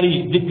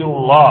zonganari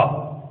dhikrullah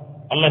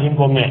allah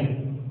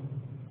himkonge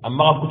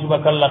amma kutiba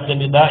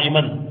kallaqani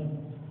da'iman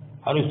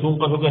hari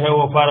sunqaso ko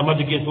hewo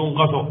faramati ke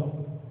sunqaso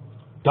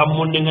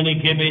tammunde ngani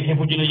kebe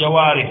hefujile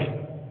jawari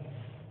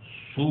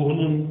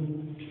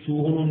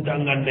suhunun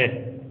tangande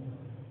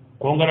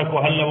ko ngara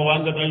ko halla mo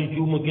wanga tan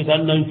cuumu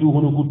kisan nan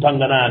cuuhunu ku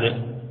tanganade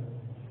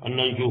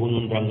annan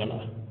cuuhunun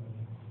tangana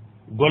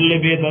golle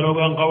be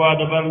darogan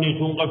qawada barni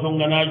sunqaso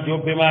ngana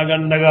jobbe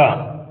magan daga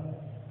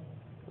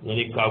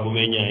ngani kabu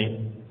me nyaay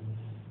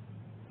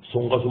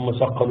sunga suma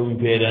sakkanum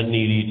peere an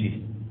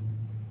niiriiti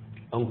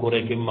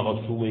encore ke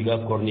maxa suumuy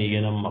ga korni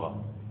yenam maxa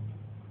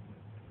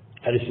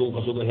ari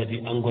sunkaso ga heti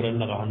encore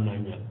naxa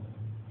hannaña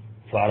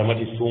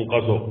faramati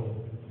sunkaso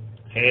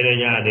xeere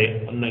ñaade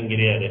an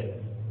nangireya de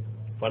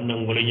fanna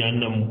ngoleña an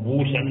nan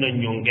buus an nan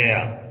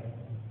ñongeya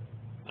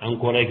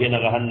encore ke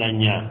naxa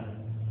hannaña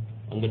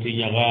angati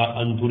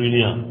ñaxa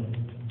anturinia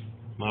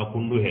ma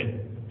kundu he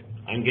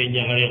ange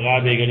ñaxari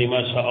xaaɓe gani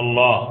masha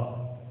Allah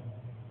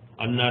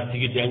anna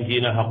tigiti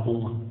ankina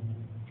haqunga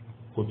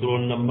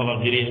kuturon nan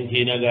maxa xiri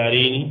ankina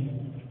garini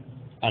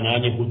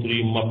anani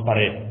kuturi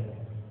mappare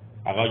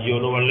aga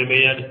jono walle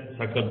meyad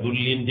saka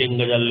dullinde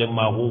ngajalle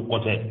ma hu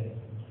kote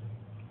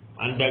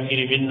anda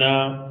ngiri minna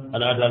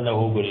anata anda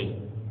hogore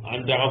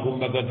anda ka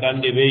kumba ka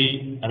kande bey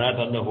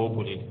anata anda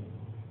hogore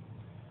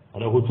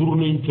ana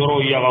kuturni coro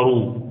yagaru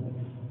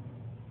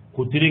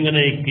kuturi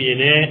ngana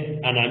ikiyene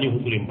anani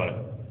kuturi mbara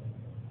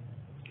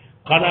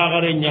kana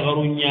gare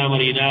nyagaru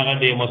nyamari na ga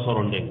de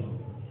masoronde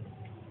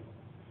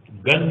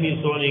ganni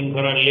soni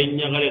ngara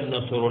lenya gare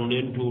na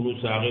soronde tunu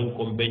saaren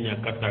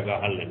kombenya kataga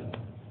hallen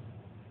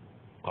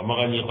kama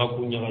gani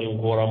kakunya gare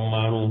ngoram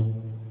manu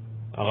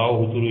aga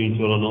huturu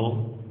insorono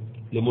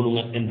le munu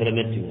nga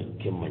internet nga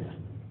kemmanya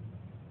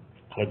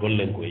ala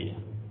gollen ko ya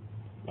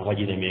aga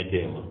jina me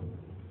tema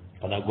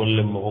ana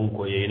gollen mo on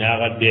ko ya ina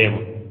ga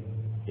tema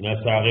ina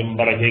saaren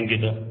barake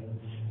ngita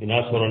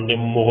ina soronde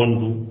mo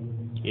gondu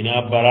ina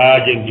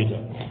baraje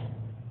ngita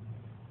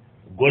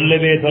golle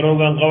be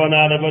tarogan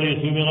kawana da bari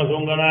sumi ga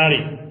songanari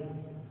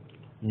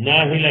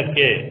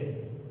nahilake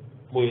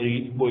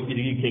bo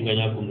idigi ke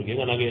nganya kundu ke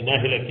ngana ge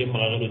nahilake ma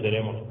ga no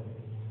derema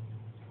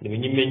ni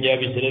nyimme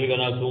njabi sere ga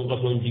na sun ka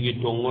son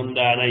jigi to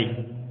ngonda nay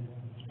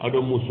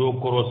ado muso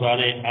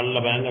korosane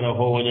alla ba ngana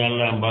ho wonya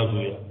alla mbasu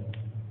ya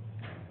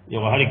yo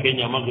hari ke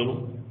nyama gonu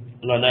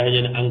la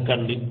nahijen an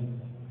kandi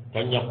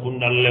tanya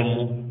kundal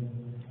lemmu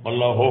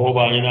wallahu ho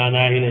ba ina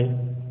nahile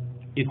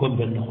ikon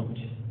ben no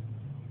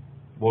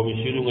bomi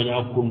siru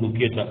ngana kundu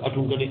keta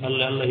atun gani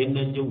Allah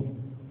hinnan jaw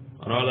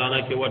rala na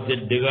ke watte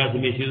degas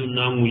mi siru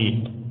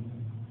namuni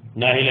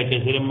nahila ke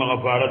sirim ma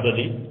fara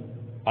dadi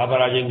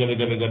abaraje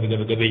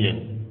gabe nyen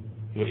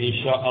yo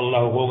insha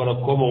Allah ko gara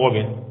ko mo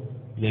gobe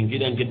len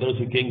gidan ke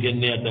darsu kengen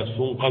ne ata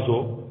sun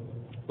qaso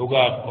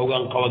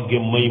oga qawa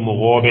gemmay mo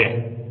gobe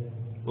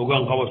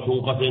oga qawa sun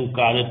qasen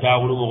kane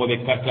taawru mo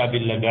gobe katta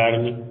billa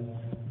garni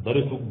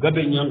darsu gabe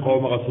nyan ko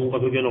ma sun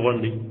qaso geno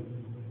gondi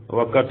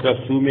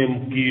wakatta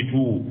sumem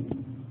kitu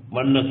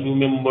manna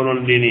sumen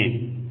bonondini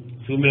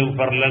sumen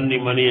farlanni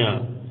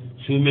maniya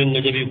sumen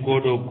ngajabi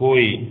kodo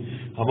koyi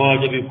hama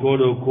jabi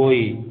kodo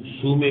koyi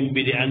sumen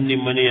bidi anni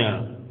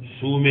maniya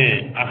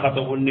sume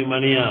akhata onni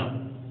maniya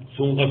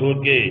sunga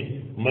soke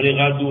mari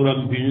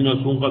gaduram binuna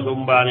sunga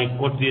sombane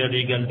kotti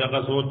adi ganta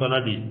kaso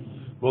tanadi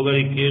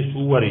bogari ke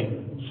suwari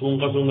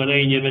sunga sunga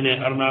nay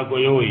nyemene arna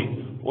ko yoyi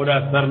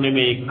oda sarne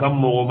me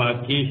kammo ma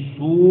ke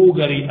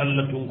sugari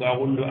Allah tunga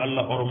gondo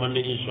Allah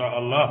hormanni insha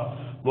Allah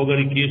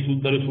bogari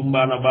kesu dari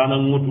sumbana bana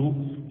ngutu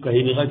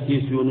kahini ga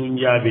kesu yonu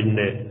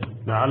njabinde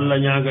na Allah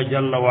nyaga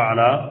jalla wa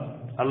ala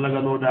Allah ga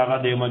no daga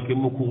de makki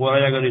muku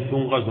goraya ga ni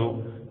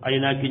sungaso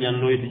ayna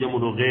kinyan no yiti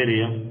jamudo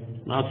geriya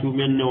na su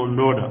menne on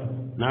doda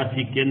na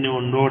tikenne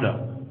on doda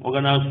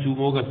oga na su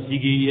moga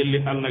sigi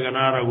yelle Allah ga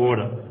nara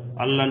goda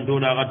Allah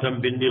ndoda ga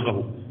tambindi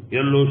gahu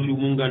yello su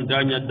mungan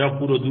tanya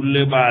dakuro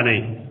dulle bane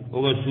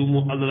oga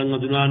sumu Allah nga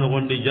dunano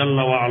gonde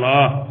jalla wa ala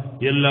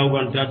yella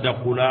uganta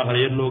dakula ga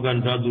yello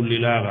ganta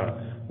dullila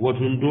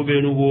watun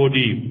dobe nu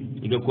wodi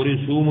iga kori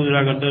sumu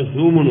raga da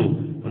sumunu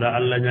wala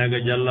Allah nyaga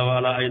jalla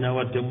wala aina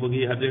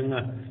watembugi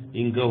hadenga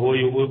inga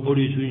hoyo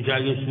ori sun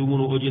jage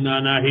sumunu ojina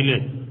na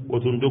hile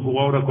watun doku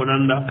wawra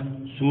konanda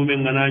sume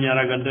ngana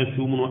nyaraga da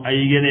sumunu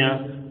aygenya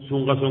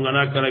sunga songa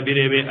na kara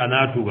birebe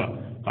anatuga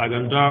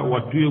kaganta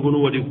watu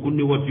yegonu wadi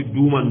kunni wati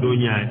duman do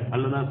nyaay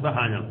Allah na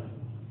sahanya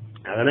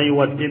agana yi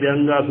watte be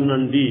anga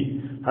sunandi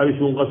hay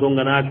sunga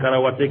songa na kara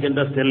watte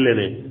kenda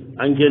sellene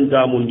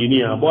ankenta mun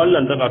diniya bo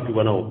Allah ndaka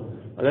tubanaw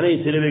agana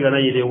iselebe gana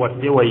yide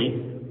watte wayi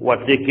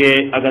watte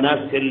ke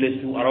agana selle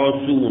su arawa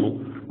sumunu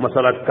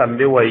masalat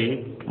kambe wayi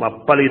ma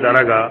pali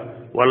daraga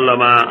walla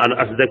ma an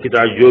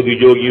asdakita jogi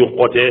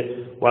qote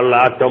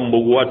walla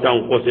atambugu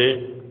atan qote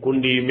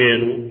kundi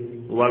menu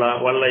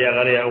walla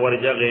yagare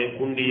warjage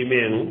kundi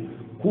menu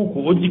ku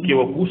ojike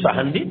wa ku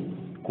sahandi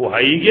ko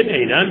hayigen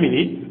ayna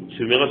mini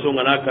sumega so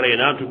ngana kare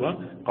natuba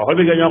ka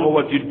hobe ganya ko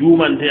wati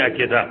dumante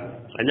aketa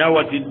anya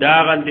wati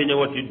dagande nya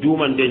wati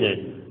dumante nya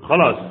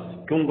khalas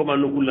kungo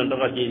manu kullan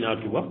daga jina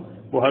tuba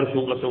ko har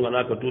sunga songa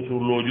naka tutur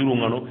lo juru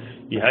ngano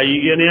i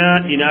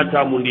hayigene ina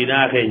tamundi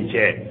na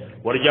kenche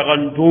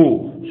warjagantu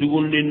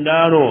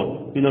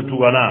sugundindano ina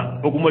tubana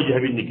o kuma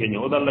jahabin ni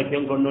kenya o dalla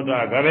ken gonno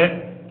da gabe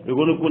e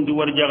gonu kundi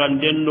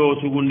warjagandendo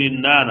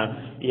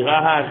sugundindana i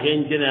ha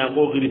kenche na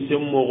ko giri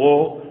semmo go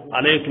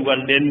anay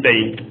tuganden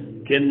dai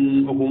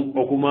ken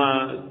o kuma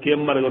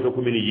kemmar ngato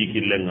kumini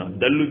yikillenga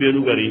dallu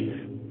benu gari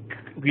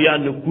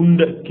kiyande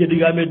kunda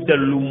kedigame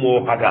dallu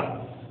mo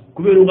haga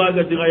kubenu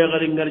gaga diga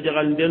yagari ngar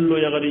jagal denno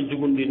yagari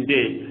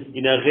jugundinde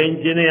ina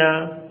genjeneya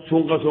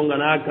sunka songa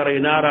na kara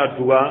inara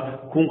tuga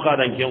kun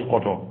kadan ken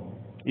koto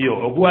iyo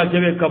ogwa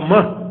kebe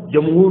kamma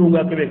jamhuru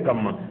nga kebe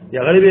kamma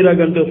yagari be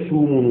raganta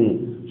sumunu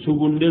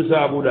sugunde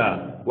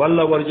sabuda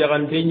walla war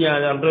jagante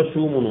nyaana da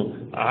sumunu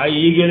ay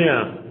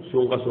yigeneya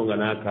sunka songa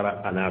na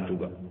kara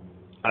anatuga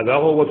aga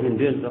ho wotun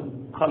densa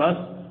khalas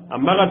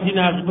amma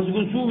gatina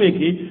basugun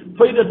sumeki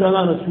faida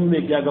tanana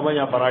sumeki aga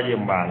banya baraje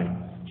mbare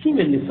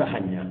sumen ni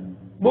sahanya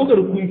bogar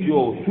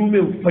kunciyo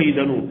sumen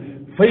faidanu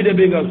faida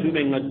bega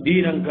sumen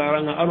dinan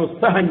karanga aro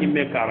sahanyi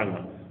me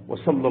karanga wa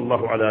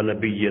sallallahu ala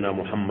nabiyyina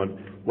muhammad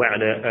wa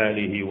ala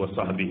alihi wa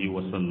sahbihi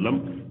wa sallam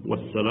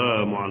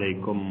wassalamu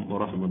alaikum wa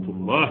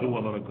rahmatullahi wa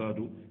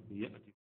barakatuh